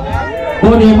eater.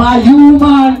 But them are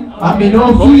human. I mean,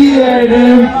 don't fear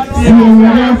them. See when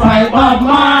them fight Bob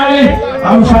Marley.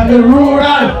 I'm from the rural.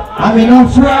 I mean, I'm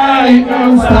fried.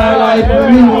 I'm style like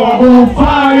me, no go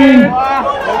foreign.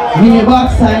 Me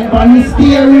backside on the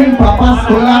steering. Papa's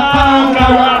full of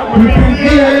conqueror. We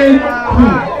preparing.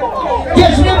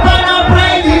 Catch me on a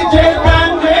private jet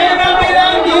and drain a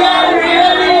million gear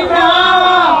really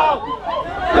now.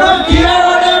 Look here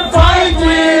how them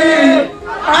fighting.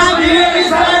 And here is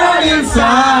the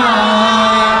inside.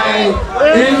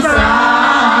 Inside.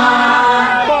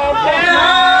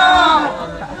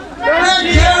 Look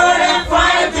here how them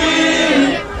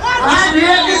fighting. And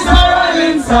here is the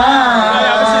inside.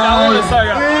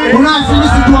 When I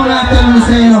finish the call, I tell me,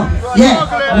 say, yeah,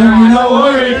 you know,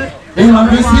 worry. They want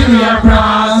to see me a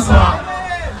prosper.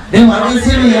 They want to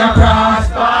see me a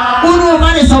prosper. Who know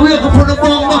money, so we have to put the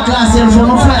bomb class here from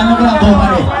the fire. I'm going to go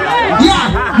money. Yeah,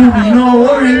 you no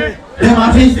worry. They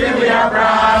want to see me a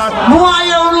prosper. No, I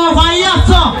don't know if I have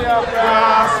some.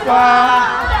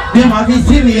 They want to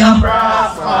see me a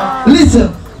prosper. Listen.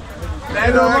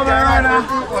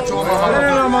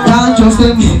 Can't trust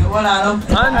them. What are them?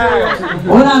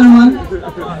 What are them, man?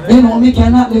 They know me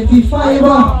cannot let the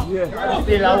fiber.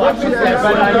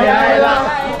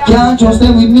 Can't trust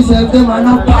them with myself, them are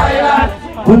not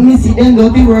pilot. When me see them do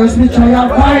the worst, me try to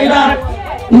fight that.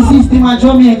 The system of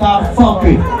Jamaica fuck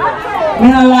it. Me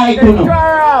not like you know.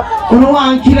 You don't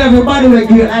want to kill everybody with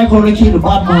great like how we kill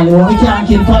Bob Marley. We can't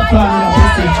kill popcorn in a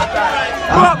pussy.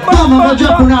 I'm going to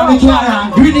drop on out the car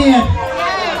and grenade.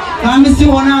 And me see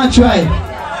one now try.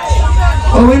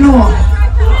 Oh, we know.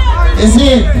 You see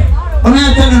it? I'm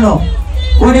not telling you now.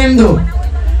 What them do?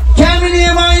 Can me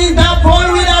name a Interpol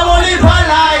with a whole for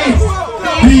life?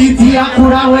 BT a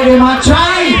coulda where them a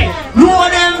try. No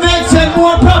them vex and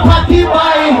more property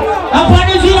buy. Upon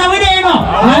the villa with them now.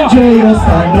 Andre just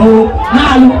stand up.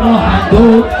 Now look no hand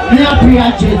up. Me a pray a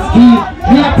jet ski.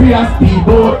 Me a pray a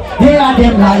speedboat. They are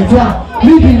them life, yeah.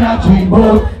 Living a dream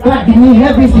boat. God give me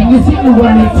everything. You see me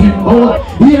when it's in boat.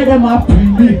 Hear them a pre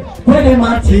me. Where them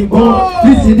a think boat.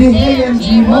 Listen the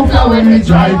AMG motor when we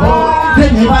drive out. They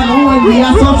never know when we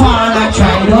are so far and I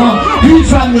try down. Reach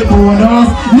from the bonus.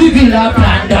 Living a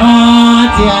plan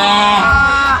don't,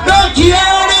 yeah. Don't care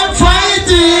how them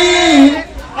fighting.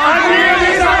 I'm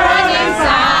really sorry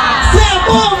inside. Say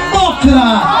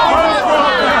Bumbuckler.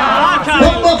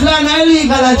 Bumbuckler not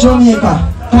illegal at Jamaica.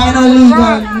 Kind of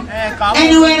legal.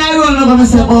 Anyway, I run over and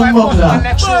say Bumbuckler.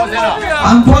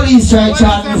 And police try to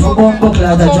charge me for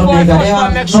Bumbuckler at Jamaica. They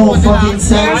have no fucking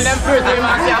sense.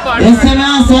 You see me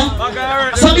answer?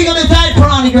 So we got the tight put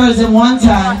on the girls in one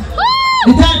time.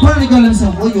 The tight put on the girls and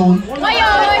say, boy,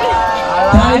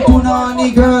 tight put on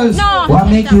the girls. What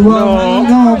make you run?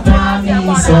 No,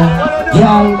 Tommy, so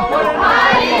y'all.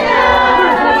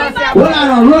 Hold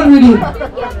on, run with it.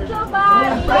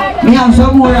 Me have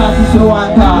some more artists who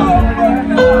want to.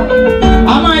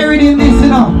 Am I reading this, you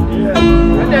know?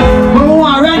 But we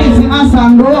want ready for my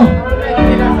song, bro.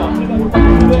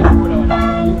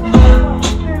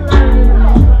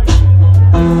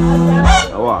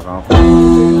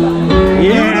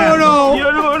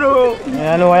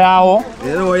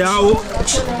 yeah, who?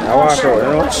 I walk out, you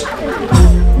know?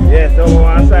 Yeah, so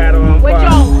one side, one part.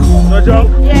 No jump?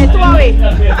 Yeah, 2 away.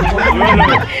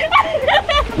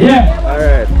 Yeah.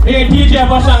 Alright. Hey, DJ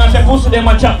Bashan, I said, most of them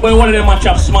a chop, but one of them a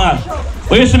chop small.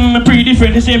 But you see me pretty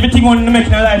different. You see everything on the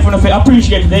making a life on the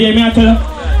appreciate it. You hear me? I tell you,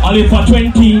 I live for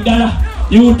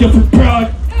 $20. You have to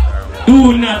proud.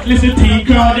 Do not listen to the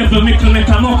crowd. If you make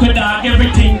a mocha dog,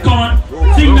 everything gone.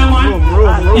 Sing that man.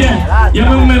 Yeah. You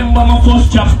remember my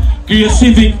first job? Grey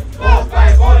Civic.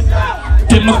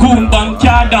 Tell my goon bank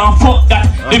yard and fuck that.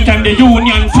 Them time the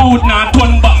union food now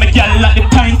turn back my girl at the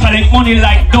time collect money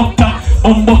like doctor.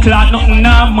 Clad, nothing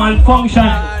normal function.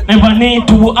 Never need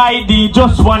to ID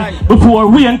just one. Before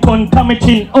we and turn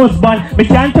committing husband. Me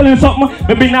can't tell you something.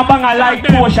 Me been a banger like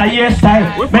Porsche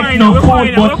hairstyle. Make no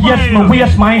phone but yes me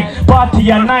waste mine.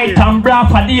 Party at night and bra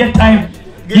for daytime.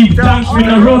 Give thanks for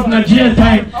the road no jail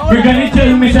time. We're gonna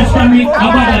tell me sister me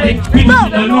about it. People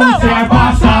don't know say I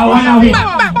pass I wanna win.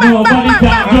 Nobody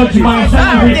can judge my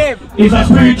salary. It's a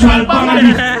spiritual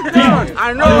boundary.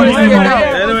 I know it's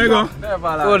Anyway, go.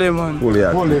 Fully, man. Fully. A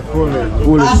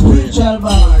spiritual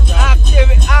boundary.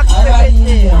 Activity.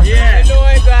 Yeah. You know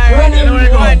it, guys.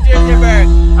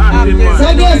 So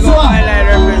guess what?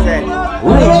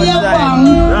 Whether you're bang,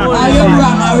 or you're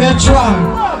wrong, or you're strong.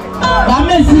 That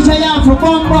message I have for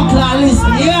Popcaan,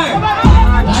 listen here.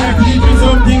 I'm thinking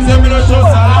some things that me not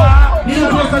trust at. Me not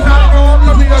trust at all.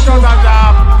 Me not trust at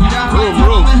all.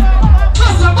 Room.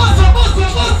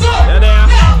 Yeah, there.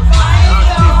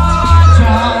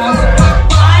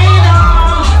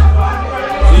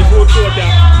 Seafood soda.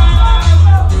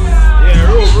 Yeah,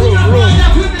 room.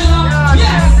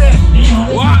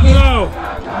 What now?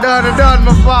 Done,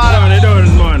 my father. Done,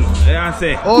 man. Yeah, I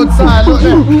say. Outside, look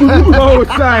there.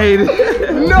 Outside.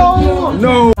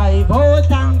 No. I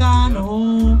vote and gone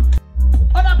home.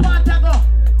 Other part I go.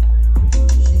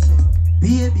 She said,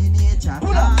 baby nature.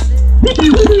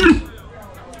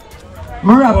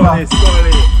 Marappa.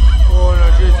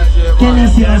 Can you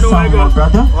sing a song, my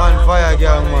brother? One fire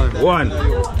girl, man. One.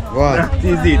 That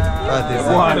is it.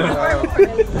 One.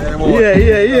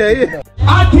 Yeah.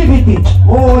 Activity.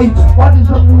 Oh, what is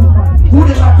the movement? Who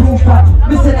did not prove that?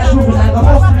 Mr. that juvenile, the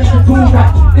most to do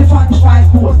that. The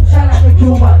 45 course, shall I be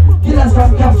Cuban? Killers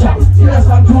from capture, killers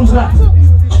from Tuesday.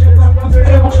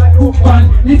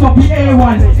 Lift up the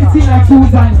A1, it's in like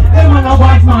Susan. Them are no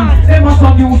bad man, them are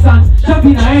some nuisance. Jump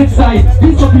in a head side,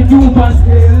 piece up in Newton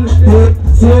scale.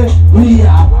 Say, we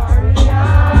are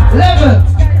level.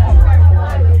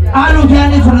 I don't care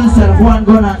anything for themselves. One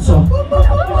gun answer.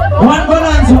 One gun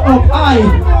answer up high.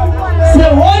 Say,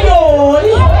 oi.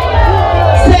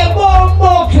 Say,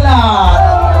 bombo clad.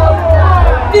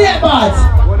 Yeah, but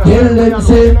tell them,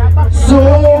 say, so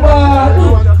bad.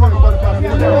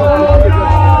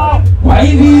 Why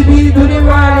we be to the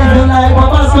world if you like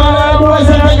Papa Scholar boys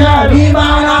and the girl be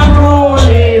man and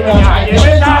rolling.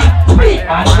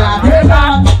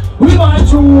 We want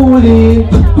truly.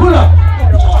 Pull up.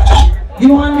 You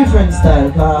want different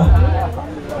style, car.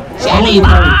 You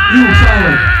follow. Jesus,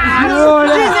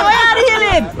 where are you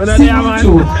living? When are they, man?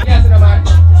 Yes, man.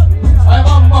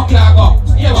 I'm Popcaan.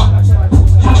 Here, what?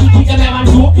 Happy to the man,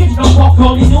 no kids, no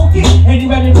popcorn, no kids.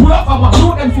 Anywhere they pull up, I'm a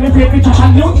shoot them to the paper, picture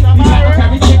and loot. You can't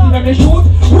carry safety when they shoot.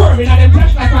 Whirling at them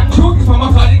flash like a shoot. If I'm a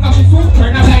colleague of the suit,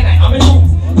 turn a blind eye, I'm a shoot.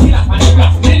 Kill up on the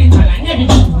glass, militant and heavy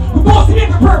shoot. We boss it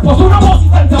in for purpose, so no boss it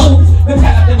and the hoops. Them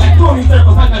tell us them like throwing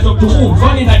circles and I jump to hoops.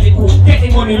 Running at the hoop,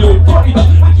 getting money loot. Turn it up,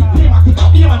 I keep playing, I kick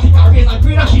up, raise and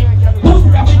green a shit. Boost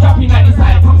it up and jump in at the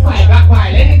side, come side, back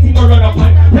pile. Anything go run up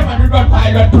on, never do run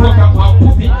pilot, program, pound,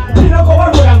 pussy. Clean up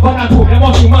our road and gun and hope, them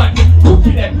must be mad. Look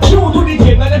at them, you to the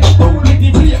game, let them pull with the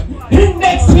flame.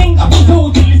 Index finger, put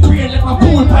out till it's real, let my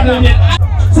pool panel it.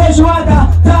 Say she want that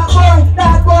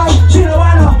boy, she don't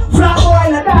want no flat boy,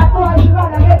 like that boy, she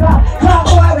wanna get that clap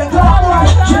boy,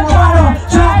 she don't want no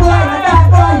trap boy, like that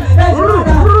boy, she want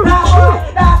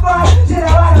that boy, she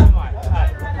don't want no.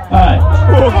 Alright.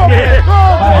 Okay.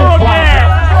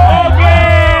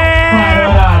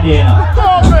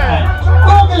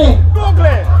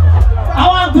 I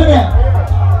want to them.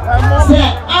 Say,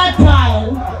 Artile.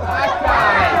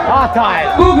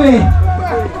 Google.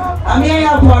 I'm here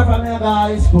apart from your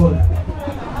guys' school.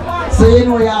 So you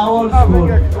know you're old school.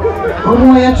 You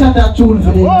know you chat a tune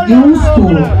for the new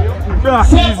school.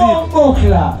 Say,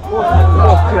 Popcaan.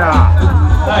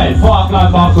 Hey, Popcaan,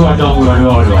 Popcaan, don't go.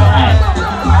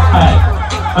 Hey.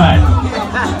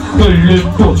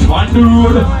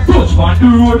 Touch on the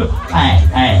road. Hey.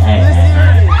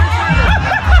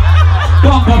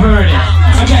 Don't cover it.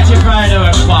 I get you right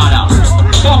away, father.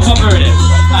 Don't cover it.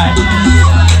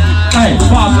 Hey,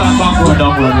 Popcaan,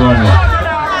 don't go.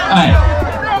 Hey.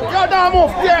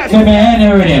 move, yes. Give me any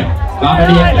rhythm.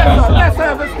 Let's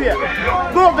have this here.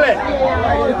 Google it.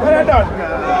 When you're done.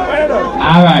 When you're done.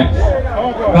 Alright.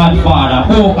 Godfather,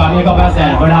 who can make up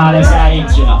yourself with all the flying,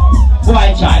 you know?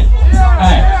 Boy child.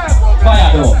 Hey. Fire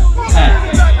door. Hey.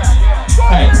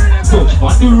 Hey. Touch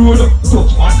on the road,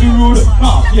 touch on the road.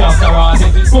 Now, here's the rat,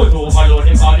 if it's good overload,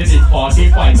 they call it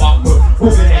 45 bunker.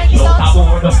 Who will let you out of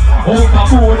board? Touch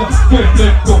on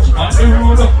the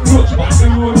road, touch on the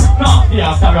road. Now,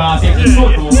 here's the rat, if it's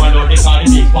good overload, they call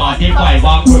it 45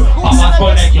 bunker. Papa's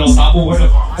gonna let you out of board.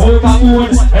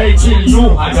 Hey, chill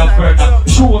you, I just heard them.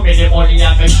 Show me the money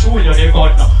and me show you the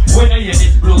gun. When I hear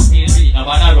this blue steel beat, I'm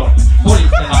gonna run.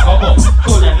 Police never come up,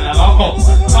 soldiers never come.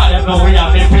 Call them know we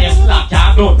have the place locked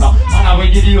and done. And I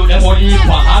will give you the money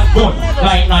for hard gun.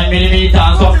 Like 9mm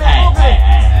up. Hey, hey,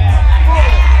 hey.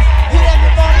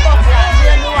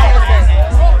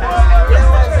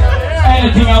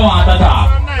 Anything I want to talk.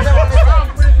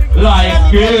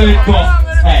 Like good stuff.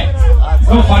 Hey.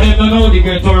 No for them to know the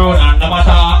get to run and the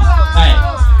matter. Hey.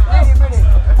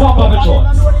 Pop up a shot.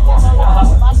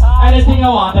 Anything I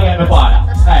want to get my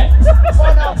father. Hey.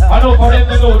 I know for them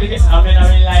to know the get. I mean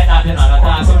like that, you know.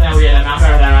 That's something weird and I'm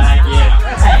murder and I'm here.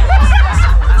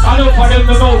 I look for them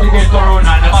to know the get to run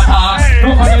and never talk.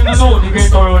 Look for them to know the get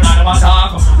to run and never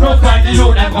talk. Look like the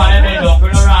youth them call them head up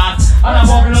in the rat. And a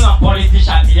bubble on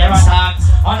politician the air attack.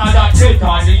 And a that shit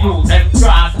on the youth them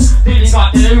grass. Till he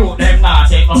got to the youth them not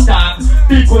take no stand.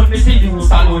 Because me see the youth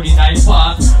alone in nice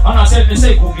pass. And I tell me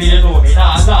say cookie you know me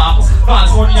not laugh. Cause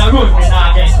money a road me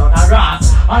not get on a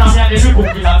grass. And I'm here the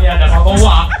cookie and me and them a go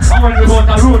walk. And when we go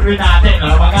to road we not take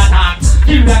no bag attack.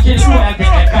 Kill the kill you and get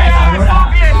the kind of road.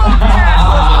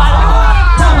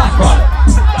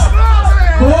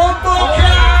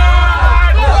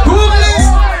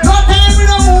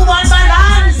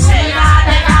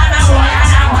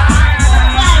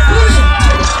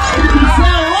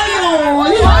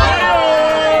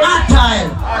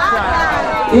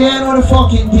 Yeah, know the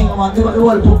fucking thing, man. They got the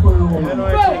whole people room.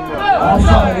 I'm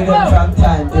following them from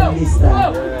time to this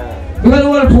time. We got the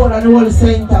whole Port and the whole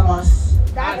St. Thomas.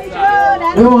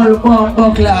 The whole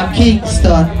Buckler,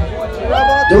 Kingston.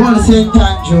 The whole St.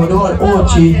 Andrew, the whole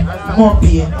Ochi,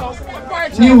 Mopey,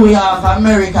 New York,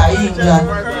 America, England.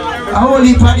 A whole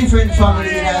heap of different family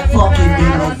in that fucking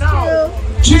building.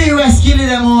 3 West killing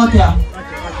them out here.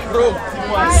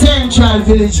 Central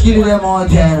Village killing them out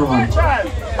here, man.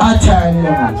 I tell you,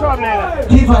 man.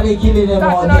 Tiffany killing them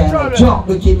out there.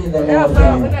 Jungle killing them out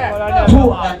there.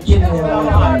 Portland killing them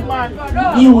out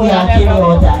there. New York killing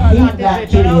out there. England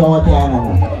killing out there.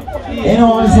 You know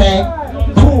what I'm saying?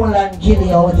 Poland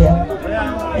killing out there.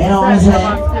 You know what I'm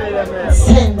saying?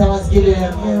 St. Thomas killing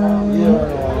them.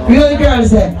 You know the girl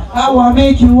say, I want to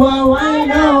make you a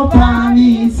wine up on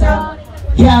me, son.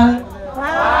 Girl.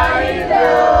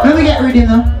 Let me get ready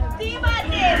now.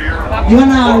 You're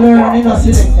not learning a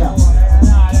selector.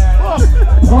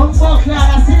 One fuck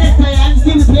like a selector and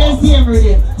still play same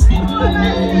rhythm.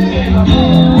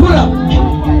 Pull up.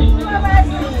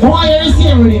 Why are you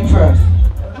same rhythm first?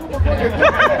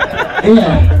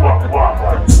 Yeah.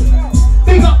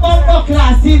 Big up Bumbo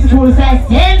class, Sinful says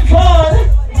Sinful.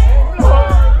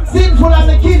 Sinful and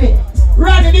the killing.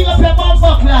 Randy, big up your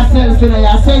Bumbo class self in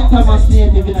your St. Thomas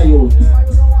native in your youth.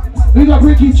 Big up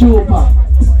Ricky Chopper.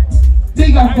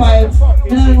 Big up 5, you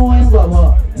don't know when go,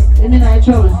 but you mean I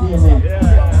trouble see you, man.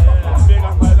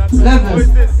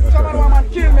 11.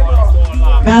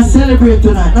 May I celebrate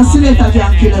tonight. No selector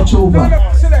can kill a trooper.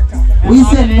 We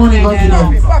send money go to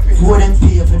them for them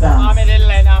pay for dance.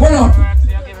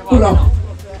 Pull up,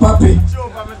 Papi.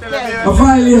 I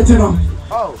violate, you know.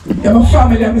 Yeah, my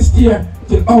family, I'm stay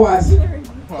till hours.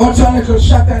 Out to a little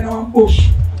shot in our bush.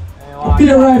 I put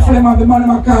the rifle and the man in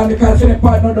my car because if the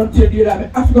partner don't tell you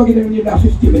that, I have to go get them in that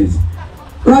 50 minutes.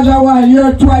 Roger, while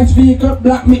you're twice vehicle,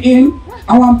 block me in,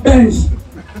 I want Benz.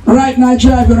 Right now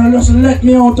driving and just let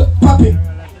me out. Papi,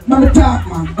 let me talk,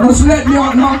 man. Just let me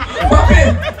out now.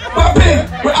 Papi,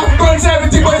 we have guns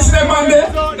everything but it's them man there.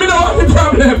 We don't have the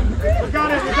problem.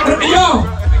 Yo,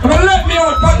 let me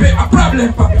out, Papi, a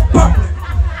problem, Papi.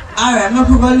 Alright, I'm not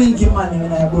going to link him money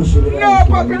when I bush you. No,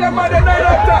 Papi, the man don't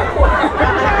talk.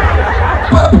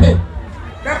 Papi,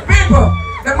 the people,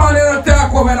 the man don't talk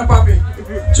over the Papi.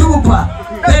 Trooper,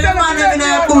 tell the man in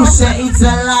the bush it's a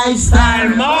lifestyle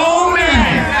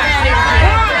moment.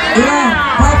 Yeah,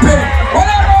 Papi,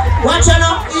 whatever. Watch out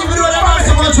now, even though they have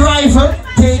so much rifle,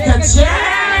 take a chance.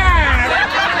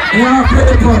 Yeah,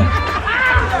 people.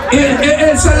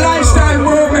 It's a lifestyle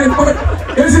moment, but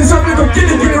this is something to kill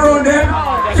around them.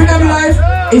 For them life,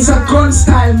 it's a gun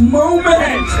style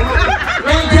moment.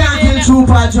 They can't kill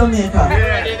Trooper Jamaica.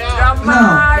 No.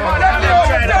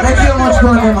 Like you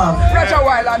burn them up.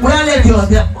 We'll let you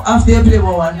after you play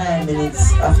about 9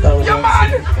 minutes after we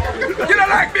man! You don't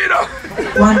like me though!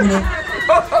 1 minute.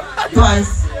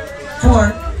 Twice.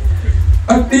 4.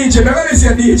 I'm DJ, I'm gonna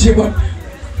say DJ, but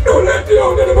don't let me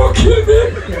out, they're gonna kill me.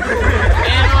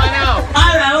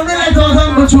 Alright, I'm gonna let out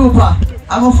Uncle Trooper.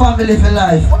 I'm a family for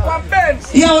life.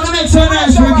 Yeah, I'm gonna make some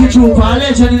nice Ricky Trooper. I'll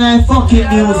let you in my fucking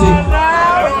music.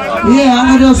 Yeah,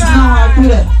 I'm gonna just know how to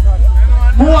play.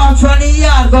 More from the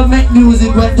yard go make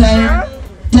music one time.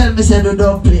 Tell me say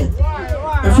don't play.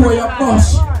 Before your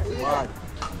boss.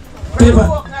 Paper,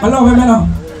 I love him now.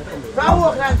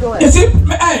 You see,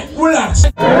 hey, relax.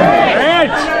 2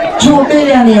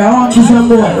 million here, I want to some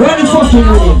boy. Run the fucking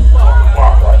with him.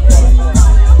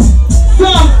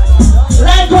 So,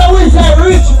 like what we say,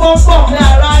 rich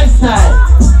buckler lifestyle.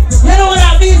 You know what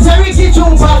that means, a Ricky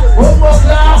Trooper?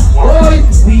 Buckler, boy,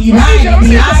 we like the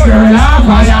girl of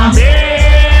fire.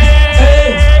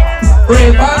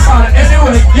 Hey, Batman,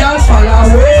 anyway, girl fall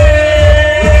away.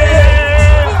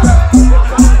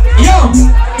 Yo,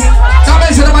 come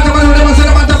and say the matter,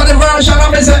 version of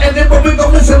me say any public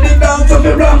come and say the dance of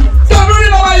the blank. Don't really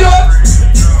know my youth.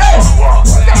 Hey, come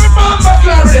and remember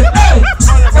clarity. Hey,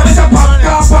 come and say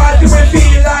popcorn party we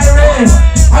feel like rain.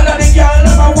 All of the girls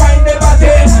never wind their body.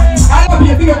 I love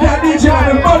you, big up your DJ and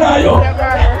the mother you.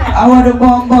 I want the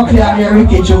bomb buckler and the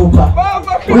Ricky Trooper.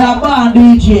 We are born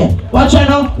DJ. Watch out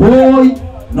now, boy.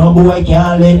 No boy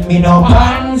can't let me no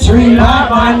pants. Real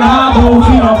bad man, no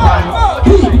goofy no pants.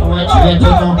 Watch you get to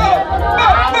know.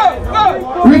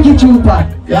 Ricky Trooper,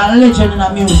 you're a legend in the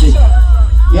music.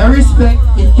 Your respect,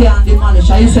 it can't demolish.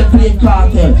 I used to play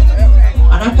Cartel.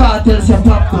 And a Cartel say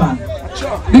popcorn.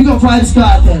 Big up Vibes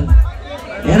Cartel.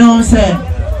 You know what I'm saying?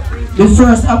 The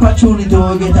first opportunity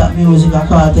we get that music, a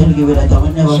Cartel give it that, I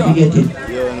will never forget it.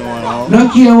 No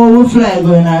care how we fly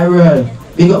going our world.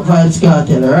 Big up Vibes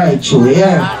Cartel, right? True,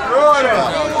 yeah.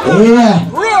 Yeah.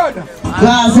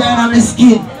 Glass hair on the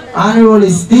skin, and roll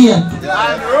is state.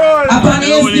 Upon the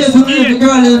estate, we need the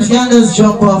girls can just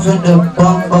jump off in the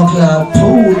bomb buckler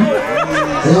pool.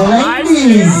 Like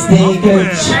this, take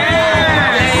it.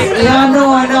 Yeah, no.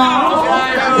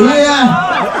 Yeah.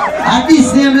 And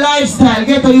this name lifestyle,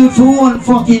 get a youth for one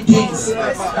fucking things.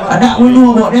 And that we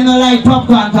know about. They don't like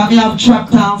popcorn because we have track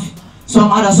town.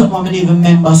 Some other something I don't even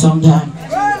remember sometimes.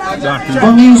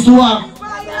 But we used to walk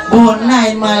about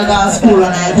 9 miles to school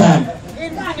at night time.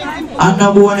 And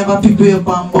now we never pick me up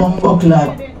and bomb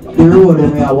buckler the road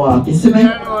when we are walking. You see me?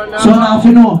 So now if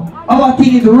you know, our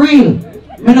thing is real.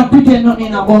 We don't pretend nothing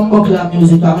in a bomb buckler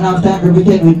music. I don't have time to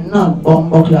pretend with none bomb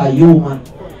buckler human.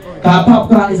 Because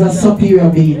popcorn is a superior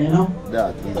being, you know?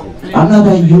 I'm not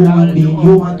a human being.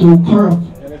 Human too corrupt.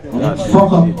 And then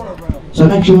fuck up. So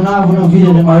make sure you don't have no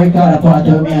video in my record apart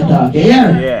of me attack.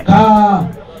 Yeah? Because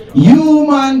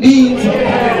human beings.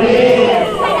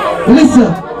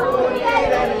 Listen.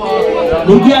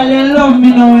 The girl they love me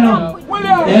now, you know.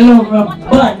 They love me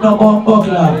but no bomb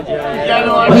buckler.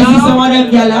 But you see some of them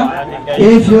girls,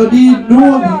 if you didn't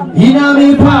know me, you know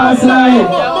me pass life.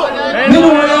 Me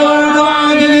know you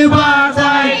want to me pass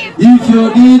life. If you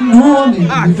didn't know me, if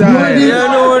you didn't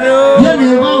you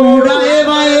never would have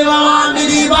ever want me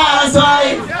the pass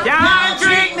life. Can't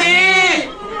trick me.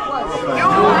 You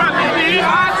want me the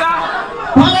pass life.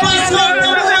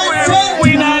 We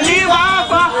not live off.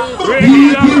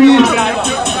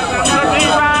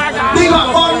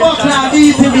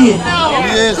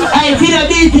 Yes. Hey, feel the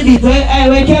beat to beat. Hey,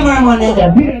 where cameraman is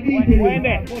there?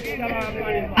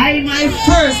 I my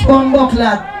first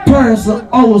bumbleclad person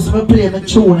house me play me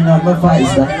tune in my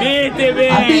voice. Beat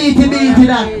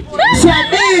that. Say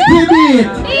beat.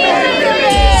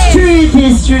 Street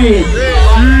is street.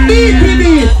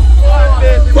 Beat.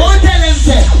 Go tell them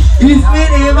say, if me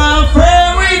never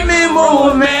friend with me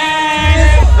movement,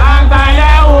 I'm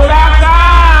tired of that.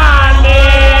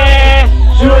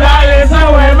 Should I listen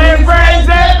when my friends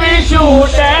let me shoot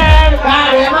them?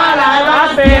 Cause them alive and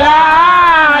still on.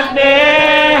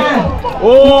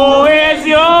 Who is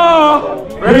you?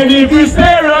 Ready to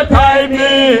stereotype me?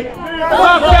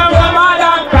 Fuck them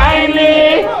mother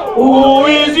kindly. Who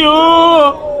is you?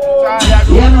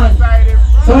 Yeah man.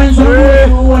 So when someone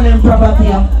who own them property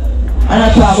and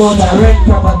I talk about a rent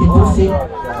property pussy,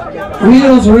 we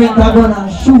just rent a gun and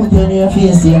shoot in your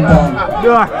face same time.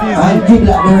 And give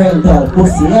like the rental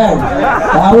pussy, yeah.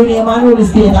 That's when you man road the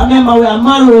state. I remember we are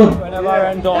man road.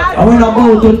 And we're not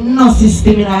about to no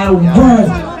system in our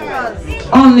world.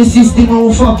 Only system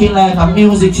who fucking like a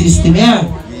music system, yeah.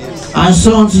 And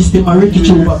sound system a Ricky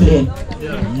Trooper play.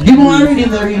 Give me one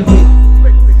reading the real thing.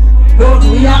 But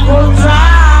we are going to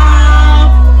try.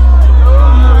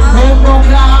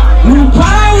 You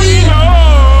carry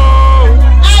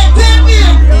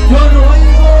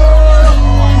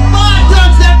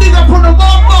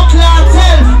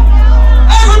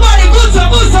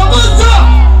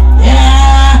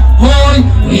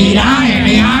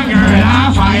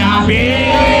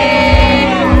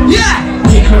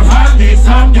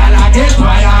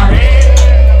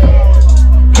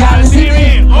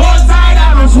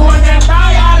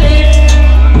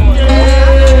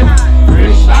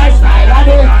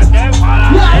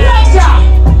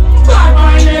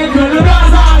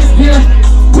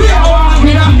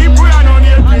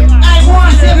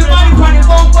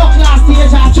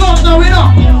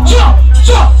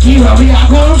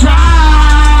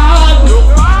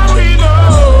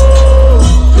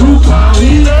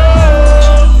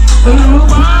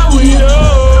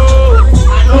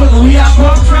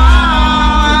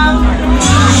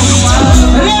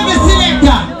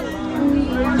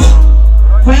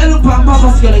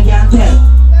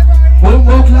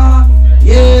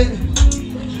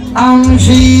I'm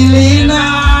feeling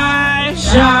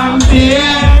nice, champion.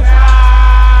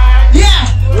 Yeah,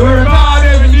 we're about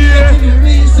every year.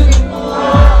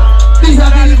 These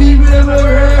are the people that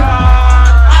work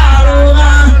all over.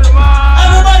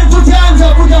 Everybody put your hands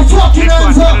up, put your fucking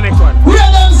hands up. We are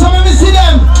them, so let me see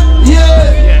them.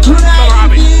 Yeah,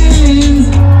 tonight is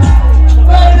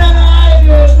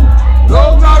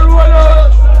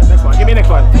Give me next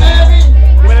one.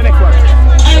 Give me the next one.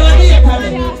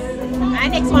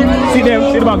 Next one. See them,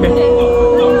 see the bag there.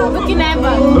 Look in that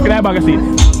bag. Look at that bag of seed.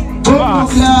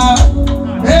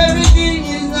 Everything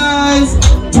is nice.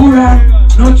 Pura,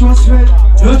 no trust friend,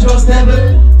 no trust devil.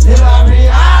 Never be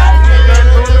hard.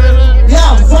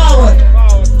 Yeah, forward.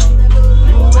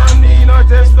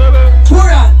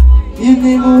 Pura, if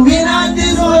they moving on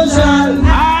this ocean.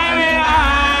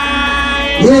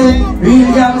 Yeah,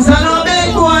 real gangsta no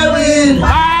big boy win.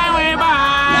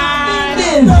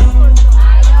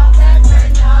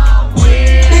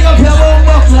 Big up your own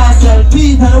class,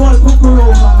 Peter, the whole Kukuro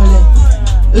family.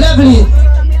 Level it.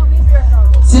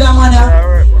 See that man there?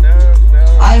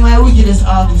 I'm my wickedest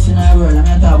artist in the world. I'm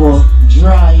talking about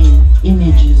drawing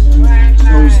images and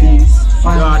those things.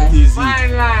 Fine line.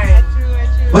 Fine line.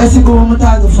 Where's the go when we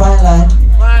talk to fine line?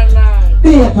 Fine line.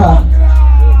 Paper.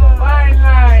 Fine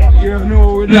line. You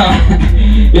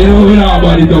know we know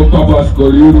about it up Papa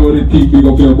Skull. You know the thing big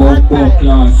up your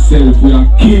popcaan self. We are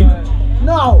king.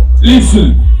 No.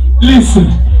 Listen.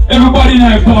 Everybody in the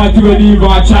party when they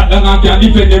even chat and can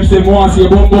defend themselves once you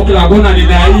popcaan gun on in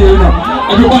the ear, you know.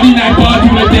 Everybody in the party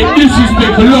will take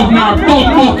disrespect for love now.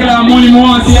 Popcaan money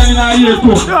once in the ear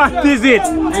too. That is it.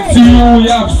 See you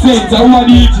have sense. I want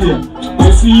to eat you.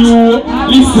 I see you.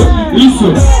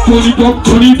 Listen. Turn it up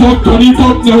now. Turn it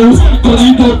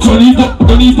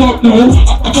up now.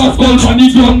 I just call for the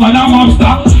young man, I'm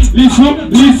hamster. Listen.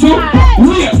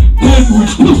 Wait. Then we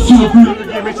push you.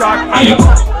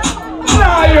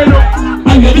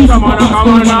 I get this man,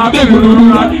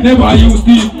 never used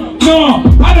it. No,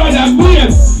 I know that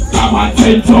weird. Come on,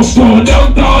 take up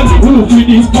downtown. Who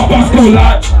finish Papa Skull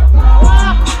like?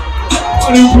 I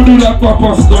don't do that Papa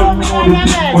Skull. You know the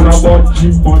thing man about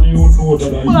gym money. You know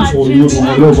that I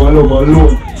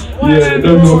love. Yeah,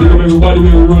 don't know because everybody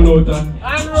will run out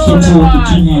and support the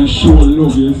king and show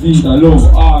love. You see the love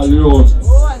all yours.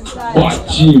 What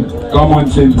gym? Common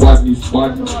sense badness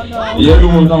bad. You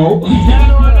know now.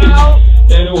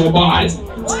 You know bad.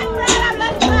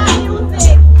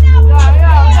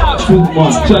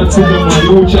 Chat to them on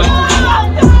you chat.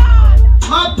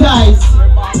 Baptized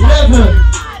level.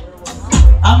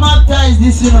 I'm baptized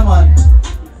this man.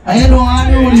 I don't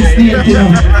unruly state, you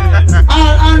know.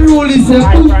 Unruly say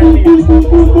boom.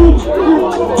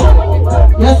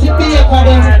 You see paper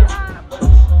them.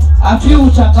 A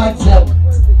future concept.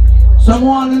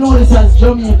 Someone know this as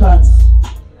Jamaicans.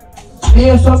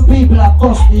 There are some people that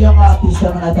cuss the young artists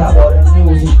when I talk about the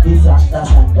music, this and that.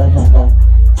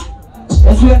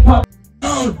 That's when pop. A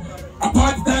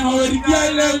party time already,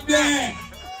 girl out there.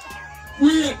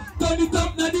 Wait, turn it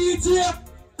up now DJ.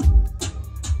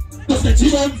 Just get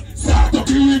you on, start up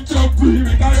your rich up,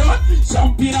 make a run.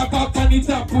 Champagne a pop on the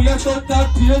top, pull your shot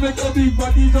up, you make a big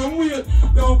body don't wait.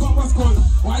 Yo, Papa Skull,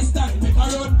 why stand, make a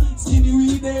run. Skinny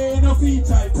weed there, no feet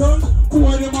tight down.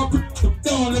 Pour them up,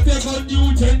 down, if you got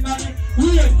new gen and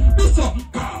wait, this up,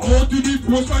 out to the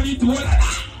post on it, all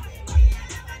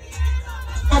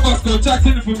Papa Skull,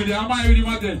 chatting for me there, am I with him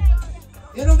again?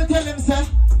 You know me tell them, sir?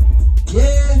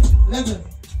 Yeah, level.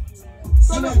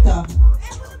 Selector.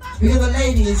 Because the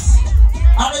ladies,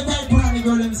 all the time when they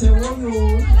go them say,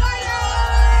 whoa.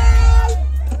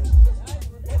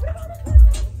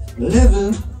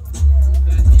 Level.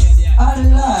 I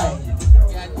lie.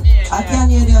 I can't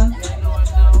hear them.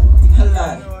 I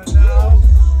lie.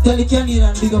 Tell the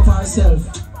Canadian big up ourselves.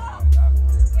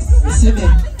 You see me?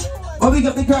 But big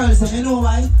up the girls, and you know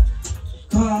why?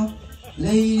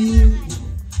 Lady,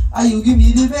 you give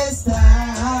me the best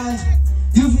time.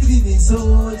 You feel me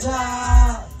soldier.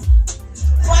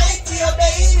 Fight for your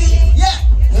baby. Yeah.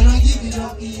 You don't give it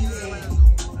up easy.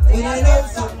 When I love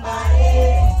somebody,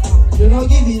 you don't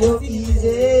give it up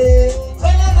easy.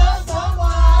 When I love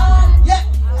someone, yeah.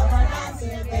 I'm a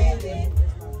dancing baby.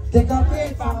 Take a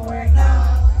break from work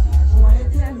now. Wanna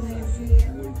tell me if you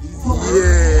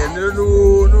yeah, no.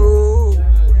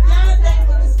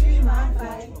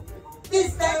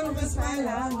 This time with a smile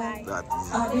all night.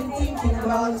 I've been thinking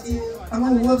about you. I'm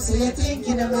gonna hope so you're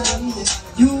thinking about me.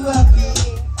 You have me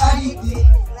addicted.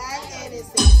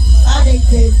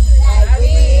 Addicted.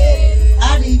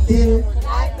 Addicted.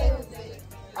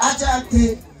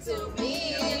 Attracted to me.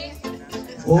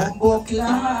 Bombo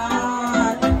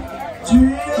clad.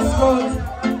 Cheers, gold.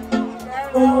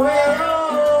 Oh,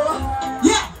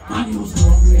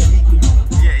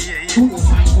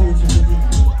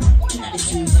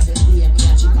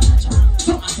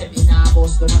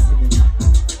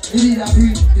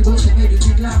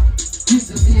 Used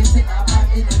to say say I bad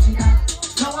energy now.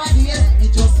 Nowadays me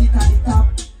just sit at the top.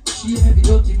 She heavy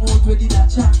dirty mouth with the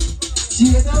chat. She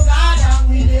is so God and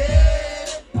we there.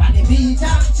 And the beat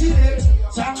and chillin'.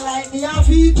 Sound like me a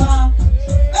FIFA.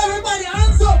 Everybody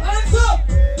hands up, hands up.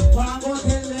 One go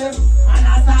tell them. And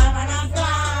a star.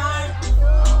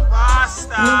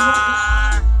 Master.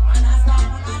 And a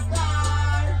star.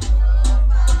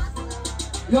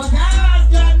 Your girls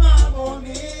get my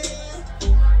money.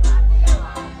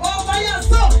 Over your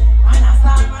soul. And a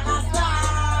star.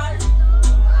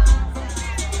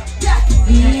 Yeah.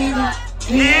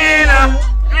 Nina,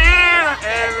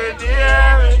 every day,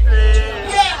 every day.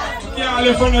 Yeah. Can't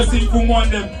live on a single one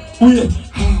them. Wait,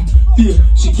 yeah,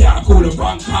 she can't go to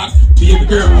Bangkok. Baby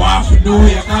girl want to know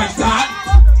you can't talk.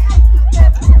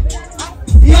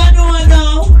 You know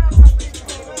now.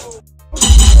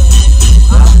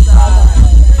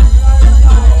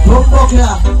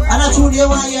 Buckler, and I told you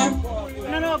one year.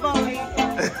 No, go away.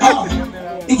 Oh,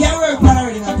 you can't work for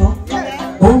already, man.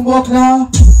 Buckler,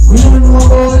 we don't know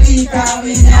about the car,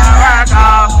 we can't work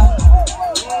out.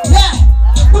 Yeah,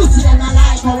 pussy them not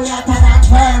like how we are tired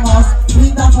famous.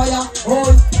 Bring the fire,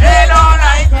 hold. They don't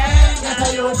like it, get a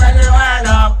youth and the world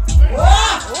up.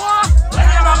 When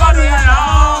you never do you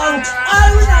know. All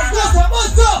winners, go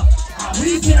so, we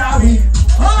still are we.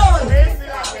 Hold.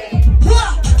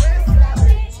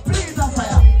 Please the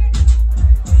fire.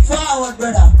 Forward,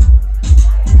 brother.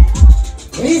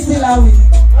 We still are we.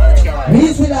 We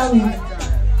still are we.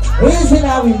 We still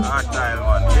are we.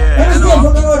 Let me see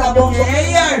from the road about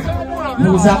here.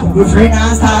 Who's up? Good friend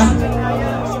and star.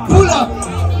 Pull up.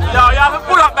 Yo, you have to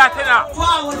pull up back in now.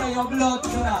 Forward on your blood.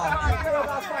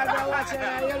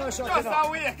 Just a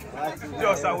week.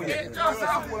 Just a week. Just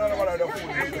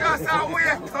a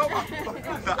week.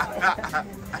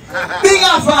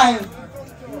 Bigger file.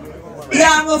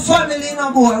 Yeah, I'm a family no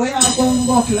boy. We are going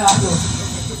buckler.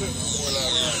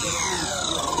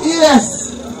 Yes.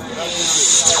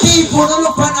 People don't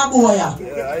look on that boy.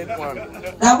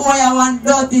 That boy I want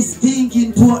dirty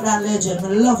stinking Portland legend. I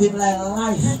love him like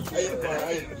life.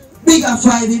 Bigger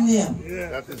fight in there.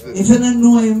 If you don't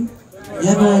know him,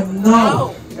 you know him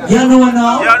now. You know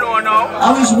now? You know now.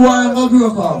 I wish boy go grow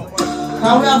up.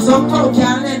 Now we have some cow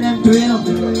can't let them do him.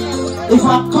 If a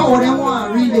cow they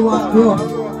really want to grow up.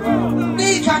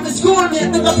 They can the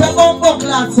schoolmate pick up your bumbuck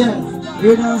lad self.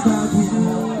 You don't start with me.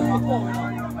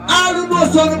 All the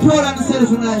boys on the proud of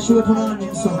themselves and I show up on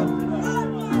them so.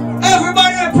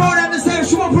 Everybody are proud of themselves,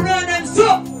 show up on them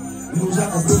so. Use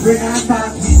up a good brain and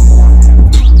party.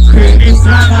 Credit and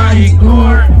I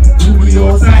ignore. Do the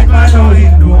outside but don't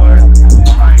indoor.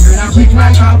 You're not quick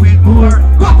like a whip board.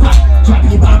 Papa, drop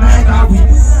your bomb like a whip.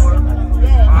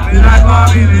 I like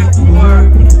Bobby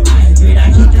before. You're not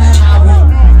quick like a whip.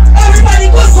 Everybody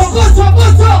go so.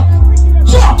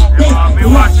 Jump. Me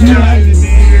watch you like this.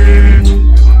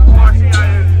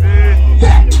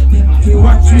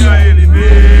 Watch me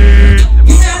elevate.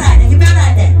 Give me a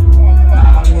light there.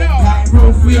 Bro,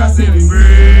 we are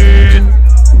celebrate.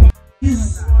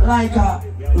 It's like a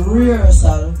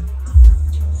rehearsal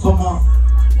for my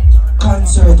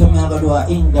concert I'm going to do in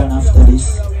England after this.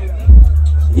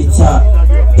 It's a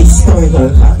historical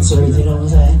concert, you know what I'm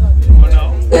saying?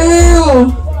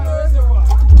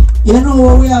 You know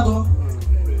where we are going?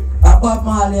 Bob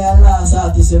Marley and last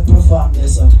artist will perform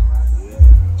this song.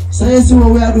 So you see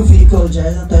what we are doing for the culture,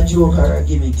 it's not a joke or a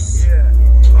gimmicks.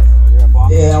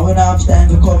 Yeah, we don't have time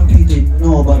to compete with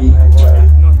nobody. But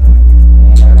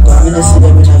I'm going to see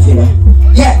them in a filler.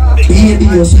 Yeah, baby,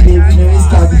 you see them in a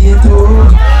escabeto.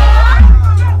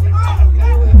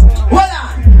 Hold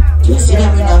on! You see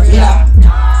them in a filler.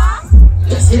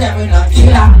 You see them in a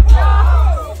filler.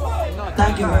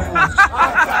 Thank you very much.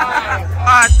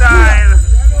 Hard time.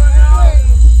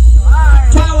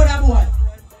 Forward that boy.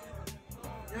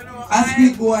 I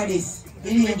speak boy this.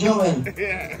 In here, Joel. Tell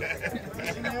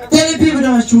the people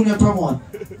that was junior promote.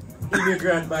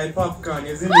 Immigrant by popcorn,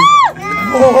 isn't it?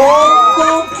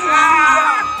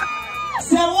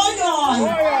 Say what you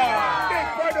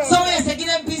So yes, I give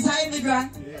them peace of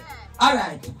immigrant.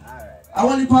 Alright. I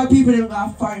want the poor people that are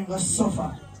foreign go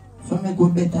suffer. For me go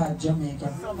better at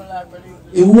Jamaica.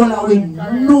 The whole of we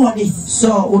know this.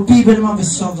 So we people them have to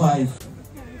survive.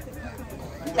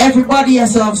 Everybody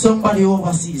has to have somebody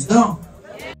overseas, no?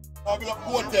 Big up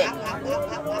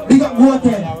Hotel. Big up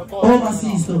Hotel.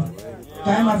 Overseas too.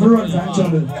 Time of road and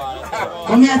trouble.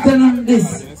 Come here tell them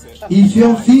this. If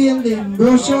you feel them,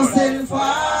 brush yourself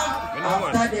off.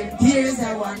 After them tears,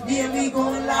 and one day we go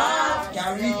laugh.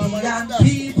 Caribbean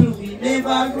people, we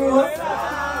never grow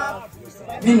up.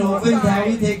 Me love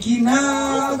when we taking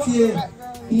off, yeah.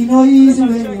 You know easy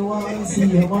when you want to see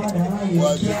your mother, you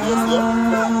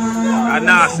can't.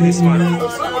 Nasty this one.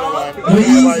 You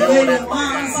easy when you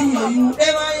want to see her, you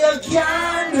ever you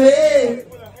can't do it.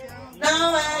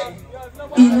 Now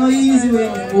you know easy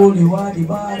when you only want the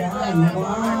body, you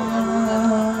want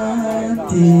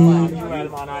it.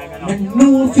 And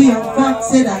no fear fact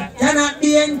say that cannot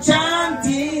be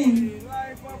enchanting.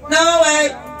 Now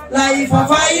life of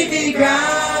 5 big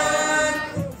grand.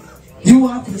 You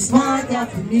have to smart, you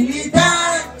have to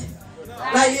militant.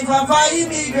 Life of 5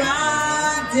 big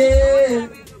grand.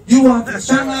 You have to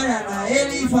stronger than an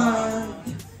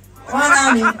elephant. One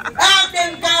of me, have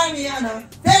them call me Anna.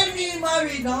 Tell me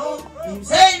married now. Him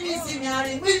say me see me and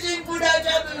him wishing could have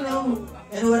traveled now.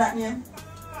 You know that name?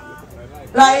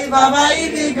 Life of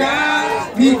 5 big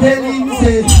grand. Me tell him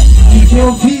say, if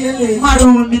you feel it,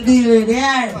 maroon me deal with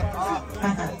it.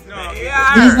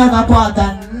 This is not a part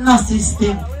of no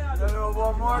system.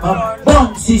 A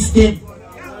bunk system.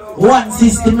 One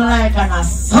system like a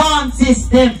sound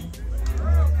system.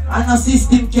 And a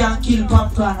system can kill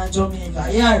popcorn in Jamaica.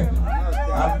 Yeah.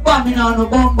 A bombing on a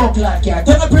bomb buck like that.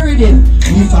 Turn up your rhythm.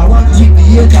 If I want to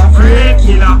be a free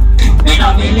killer, me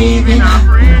not believe in a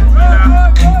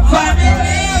family.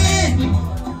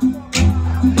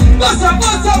 Bust up,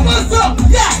 bust up, bust up.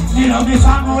 Yeah. You know me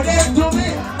family to me.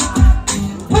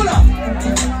 Pull up.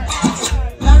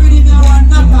 That rhythm I want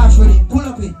not pass rhythm. Pull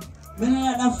up it. Me not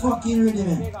like that fucking rhythm.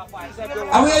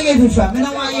 And where you get it from? Me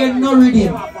not want to hear no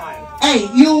rhythm. Hey,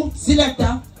 you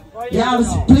selector, you have a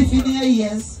spliff in your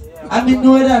ears. I mean,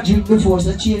 know that drink before,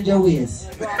 so change your ways.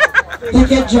 Take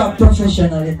your job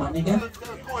professionally, man, nigga.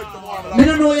 Me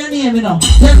don't know your name, you know.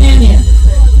 Tell me your name.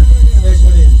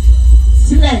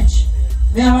 Sledge.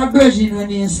 Me have a virgin when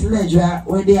they Sledge,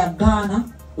 where they are Ghana,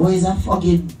 where he's a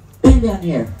fucking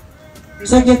billionaire.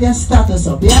 So get your status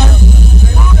up, yeah? If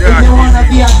you want to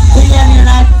be a billionaire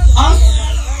like us,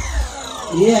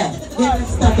 yeah, get your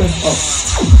status up.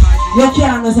 You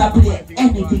can't just play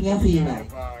anything you feel like.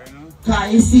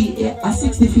 Cause you see, at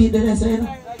 60 feet there, so you know,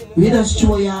 we just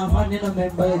show you off and you don't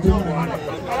remember you doing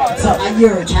it. So a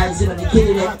year child, you know, the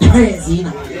kid is crazy, you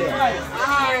know.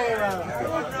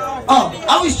 Oh,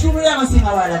 I wish you would ever sing a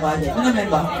while about it. You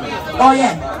remember? Oh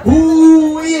yeah.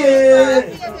 Ooh yeah.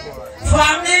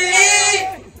 Family.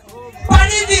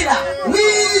 Family villa. We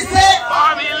say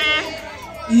family.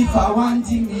 If I want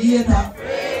him later.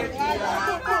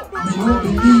 Me don't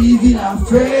believe in a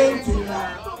friend killer.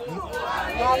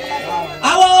 I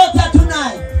want her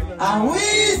tonight, and we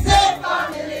say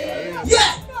family.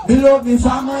 Yeah, me love me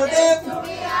family.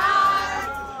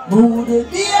 Move the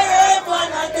dear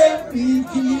one of them, we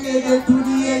kill to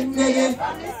the end again.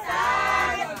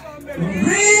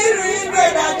 Real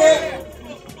better them.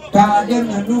 Cause them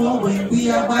no know when we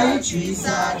are by 3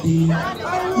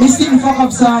 sardines. Me still fuck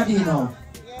up sardine now.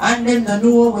 And then I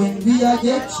know when we are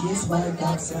get chased by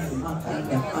dogs and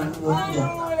and wonder.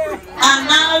 And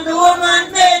now the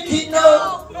woman make it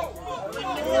know.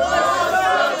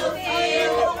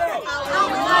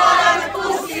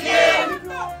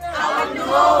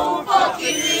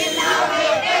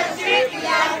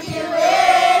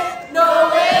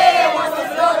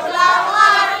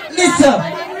 Listen.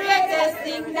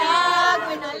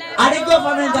 And the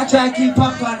government that try to kill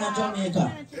popcorn in Jamaica.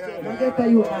 Don't get to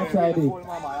you and try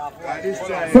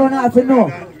it. So now to know.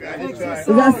 It's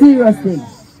a serious thing.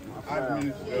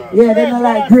 Yeah, they're not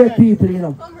like great people, you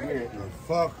know.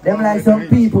 Them like some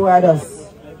people are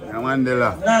just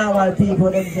normal people,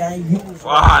 them can use.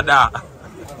 Father.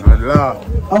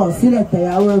 Oh, selector,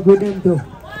 I work with them too.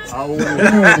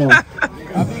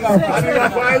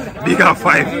 Bigger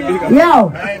 5. Yo!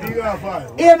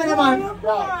 Hear me, man.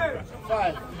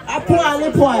 A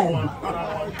poily.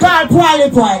 Call poily.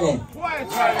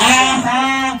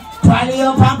 Poily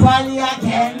up and poily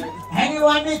again.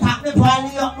 Anyone may tap the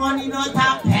poily up, money not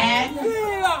tap pen.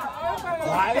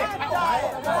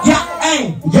 Yeah,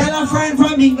 hey, get a friend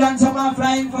from England, some are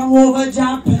flying from over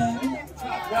Japan.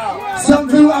 Some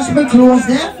feel wash my clothes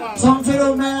them, some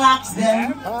feel relax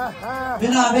them. We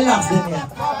not relax them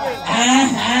yet.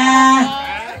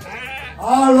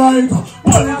 Alright,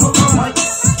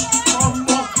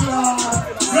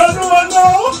 You know what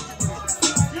now?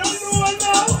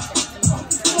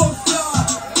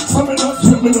 Some of us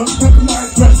take my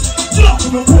dress. Drop in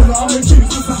the corner, I'm in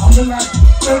Jesus, I'm in like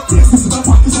this is my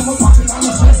pocket, I'm a pocket, I'm a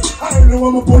chest. I don't know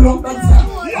when I pull up that step.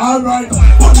 Alright,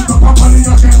 put it up, I'm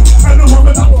again. I know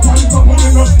when I put it up, I'm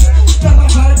in up. Then I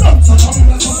try them, so I'm in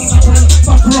that something that will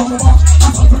stop from the box. I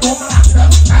thought to go back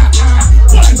them.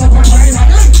 Put it up, I'm again.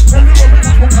 Then I know when I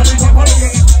put it up, I'm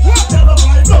again. Then I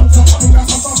try them, so I'm in that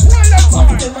something.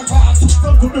 Something in my class,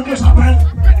 something in my chapel.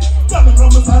 Then I know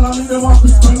my salary, they want to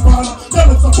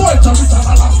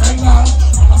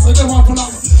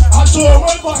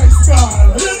my voice,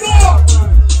 girl. You know.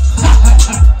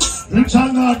 Rich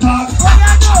and not talk.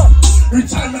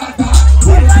 Rich and not talk.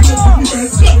 Wait till you see the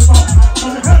best flavor.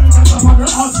 And the helmet up on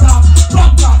your ass stop.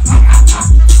 Drop that.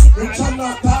 Rich and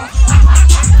not talk.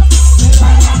 Rich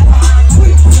and not talk.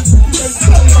 Wait till you see the best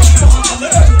flavor.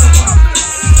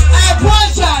 Hey,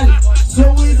 Portugal. So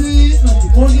we do it.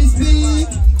 Money speak.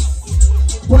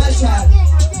 Portugal.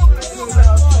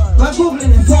 We're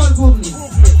googling it. Fall googling.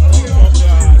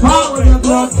 Fall with your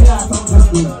blood clot on the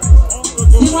screen.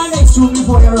 See one next to me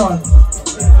before you run.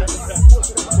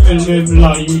 Live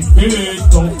life, big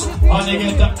tough, and they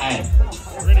get the eye.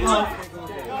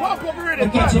 You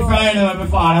catch it Friday with my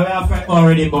father, we have friend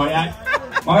already, boy.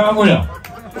 Alright, go there.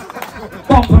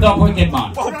 Pump it up with it,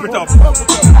 man. Pump it up.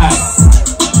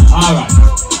 Alright.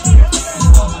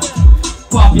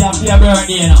 Pop your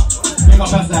birthday now. Pick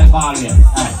up yourself always.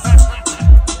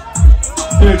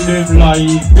 Live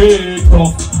life, big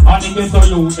tough, and they get to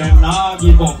you, them now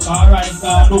give up. Alright,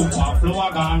 no,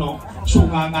 flour gone up.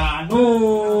 Sugar man, no.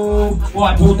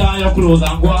 Boy, put on your clothes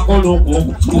and go look.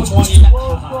 Put money in.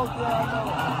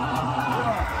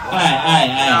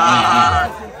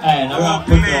 Hey, no wrong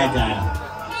put your time.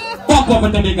 Pop up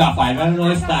with the bigger five, I don't know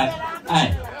it's that. Hey.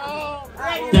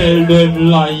 Tell them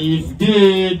life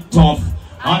get tough.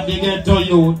 And they get to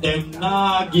you, them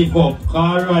nah give up.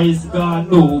 Cause rice gone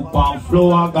no, and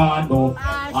flour gone no,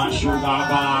 and sugar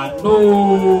gone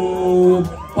no.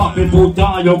 Papi put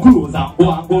on your clothes and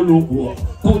go look.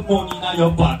 Put money in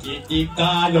your pocket, they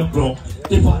call you broke.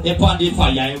 They put on the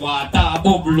fire, water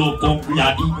bubble up,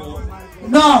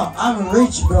 No, I'm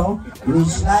rich, bro.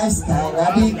 Rich lifestyle, I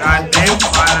mean.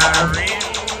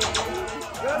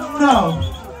 No.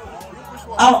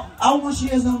 How much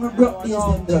years on my broke days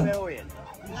them done?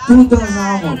 2,000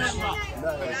 how much?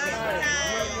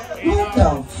 What the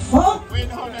fuck?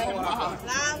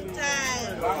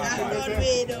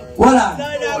 Voila.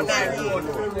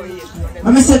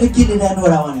 Let me say the kid that know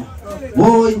that one.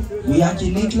 Boy, we are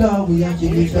killing club, we are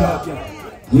killing club.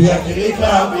 We are killing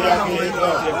club, we are killing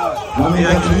club. When we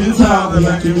are killing club, we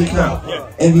are killing club.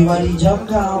 Everybody jump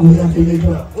down, we are killing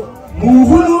club.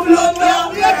 Move on, blood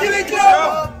down, we are killing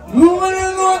club. Move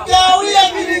on, blood down, we are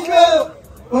killing club.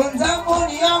 Guns and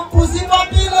money and pussy for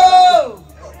pillow.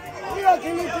 We are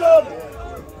killing club.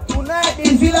 Tonight,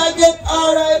 if you like get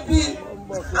R.I.P.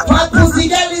 Fat pussy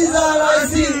girl is all I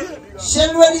see.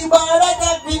 Shen where the bar like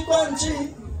a big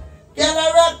country. Girl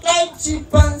a rock like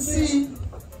chimpanzee.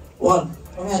 One,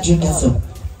 come here drink yourself.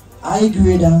 I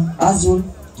grade Azul,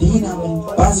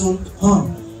 Pinamin, Basil,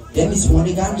 Then it's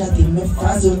money ganja thing me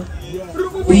frazzle.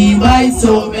 We buy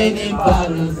so many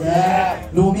bottles, yeah.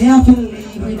 No me have to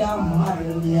leave with a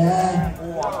model, yeah.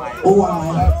 Oh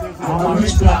I'm a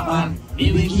rich black man.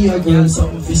 Maybe give a girl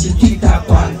something fishy TikTok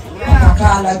one. I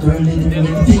call a girl in the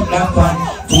TikTok one.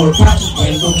 4 pocket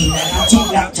girl looking like a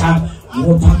TikTok champ.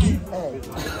 More pocket.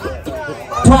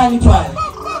 Twirly.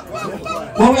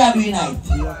 What we are doing tonight?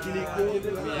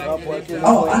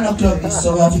 Oh, I'm not club this, so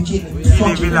we have to kill it.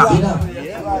 Fucking villa.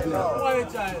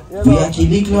 We are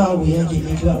killing club, we are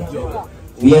killing club.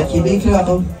 We are killing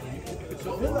club.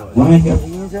 What make up?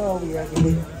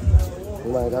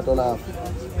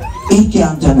 He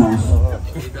can't turn off.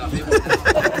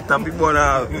 Some people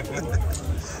now.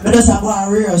 But that's how I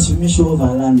rehearse for me show over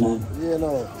London. Yeah,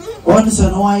 no. What is it?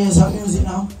 No one hears some music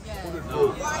now?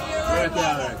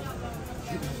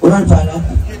 Word for that.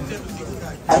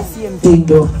 I see him thing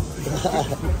though.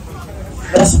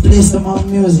 Let's play some more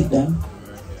music then.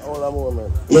 All a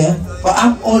moment. Yeah, but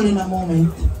I'm all in a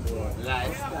moment.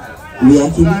 We are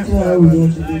killing her, we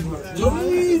are killing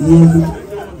her.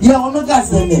 Yeah, I'm not gas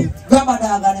them there. Grab a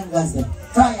dog and them gas them.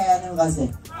 Fire and them gas them.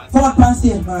 Ford pan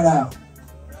stage murder.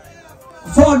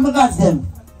 Ford me gas them.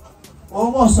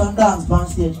 Almost some dance pan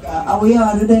stage. Are we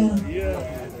all there?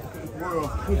 Yeah.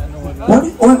 What?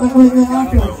 Wait.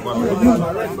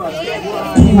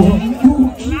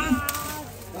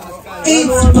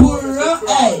 It's pure,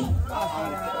 hey.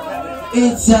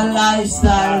 It's a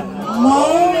lifestyle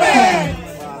moment.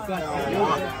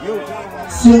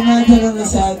 So now tell them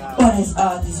this is honest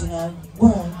artist in the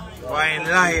world. Fine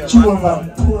line. True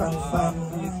and poor and fine.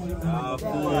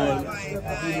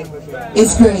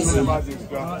 It's crazy.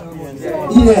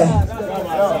 Yeah.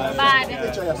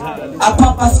 A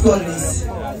Papa Skull this.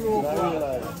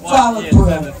 Forward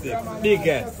poor. Big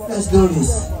ass. Let's do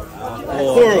this.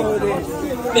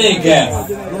 Big ass.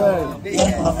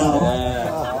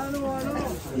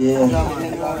 Yeah.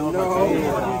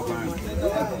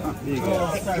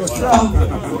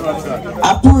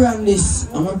 I pour on this.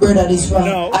 I'm a brother this from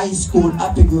high school,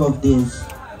 happy grow up days.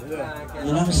 You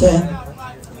know what I'm saying?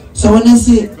 So when they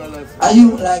say, are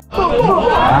you like? I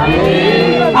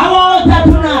want that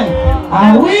tonight.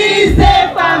 And we say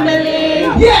family.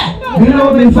 Yeah.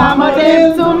 Beloved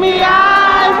family to me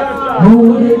eyes.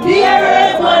 Who the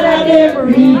dearest one of them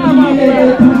read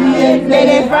to the end.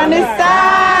 They from the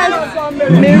stars.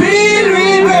 Me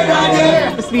real brother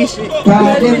them. Cause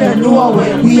them don't know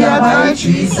when we are by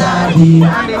tree sardine.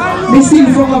 Me still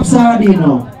from up sardine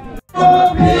now.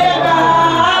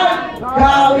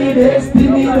 Cause we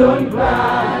destiny don't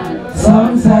plan.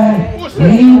 Some say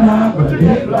we not go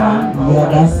get plan. The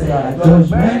other say a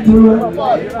judgment road.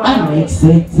 And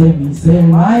accept me say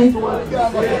my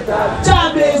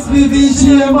job is me be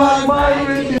shame on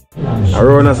my.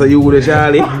 Arona say you with the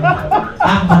Charlie.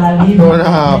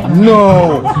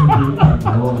 No.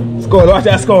 Skull, watch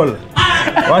that skull.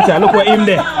 Watch that, look what him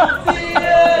there.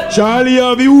 Charlie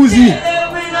of the Uzi.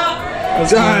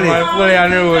 Charlie.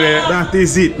 That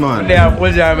is it, man. They have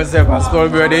pulled down myself a skull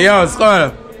birthday. Yo,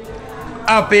 Skull.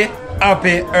 Happy,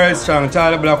 Earth Strong.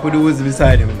 Charlie Black with the Uzi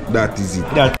beside him. That is it.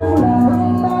 It's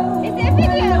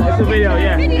a video,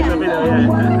 yeah. It's a video,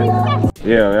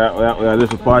 yeah. Yeah, we are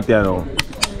just a party now.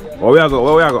 Where we are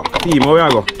go? Team, where we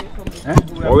are go?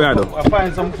 What we are do? We'll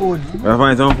find some food. We'll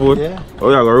find some food? Yeah. Where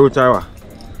we are go? Root Chaiwa?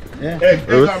 Yeah. Egg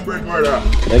and bread, brother.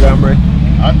 Egg and bread?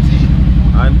 And tea.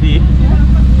 And tea?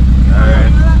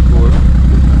 Alright, cool.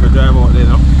 We'll drive out there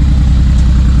now.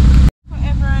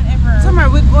 Forever and ever. Summer,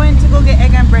 we're going to go get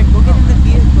egg and bread. Go get in the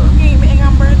vehicle. Okay, egg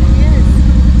and bread, yes.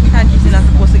 And you're not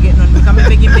supposed to get none. We can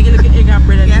make you look at egg and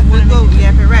bread. Yeah, if we go, yeah,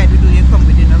 if you ride, we do you come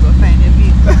with you and go find your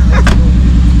vehicle.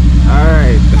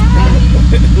 Alright.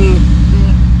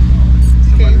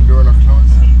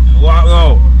 Wow,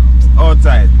 no.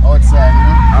 Outside. Outside,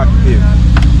 Active.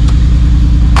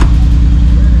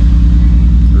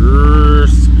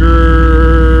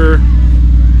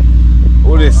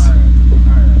 What is this?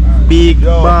 Big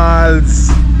balls.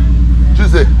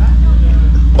 Tuesday.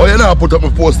 Oh, you know I put up my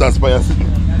posters for you.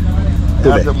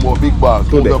 Today. Some more big balls.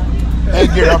 Today. Hey,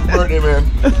 Gary, happy birthday, man.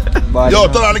 Yo,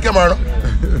 turn on the camera.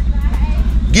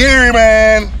 Gary,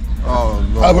 man. Oh,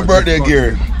 Lord. Happy birthday,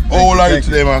 Gary. How old are you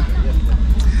today, man?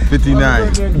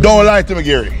 59. Don't lie to me,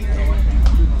 Gary.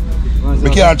 We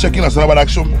can't check in on something about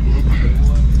action.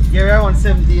 Gary, I want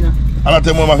 17. And I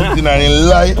tell you, I'm 59 in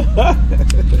lie. You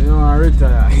know, I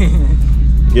retire.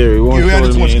 Gary, won't Gary,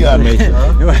 show too much me information.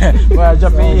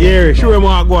 Gary, show him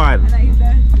what go on.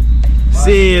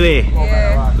 Silly.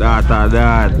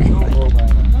 Dad.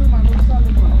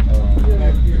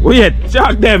 Wait,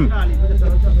 shock them.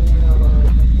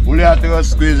 We have to go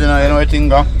squeeze, you know what thing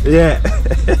go? Yeah.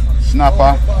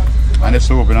 Snapper and the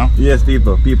soap, you know? Yes,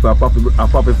 people are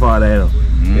puppy father, you know.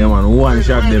 Yeah, man, one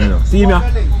shock them, you know. See me?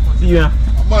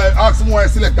 Ask him why I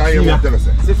select and you won't tell us.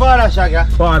 See, father shag, yeah?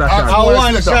 Father shag. I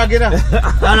want shag, you know?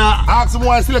 Ask him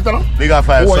why I select, no? Bigger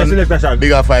 5 Who select a shag?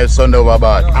 Bigger 5 Sunday over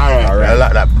bad. Alright. I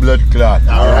like that blood clot.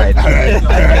 Alright.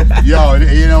 Yo,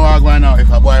 you know what I'm going now? If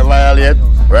a boy violate,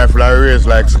 rifle are raised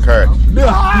like skirt.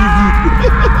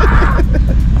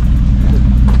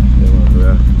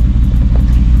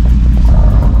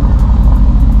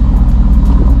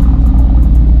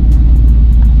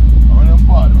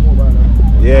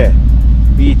 Yeah,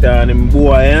 Peter and him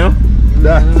boy, you know?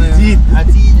 That's it.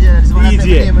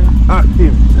 DJ,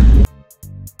 active.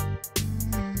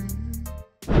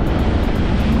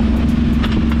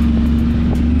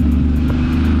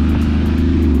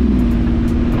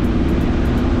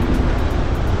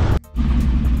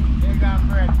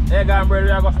 Egg and bread,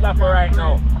 we are going to slap her right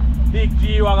now. Big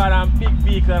G-Wagon and big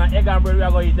vehicle and egg and bread, we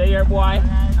are going to eat the here, boy.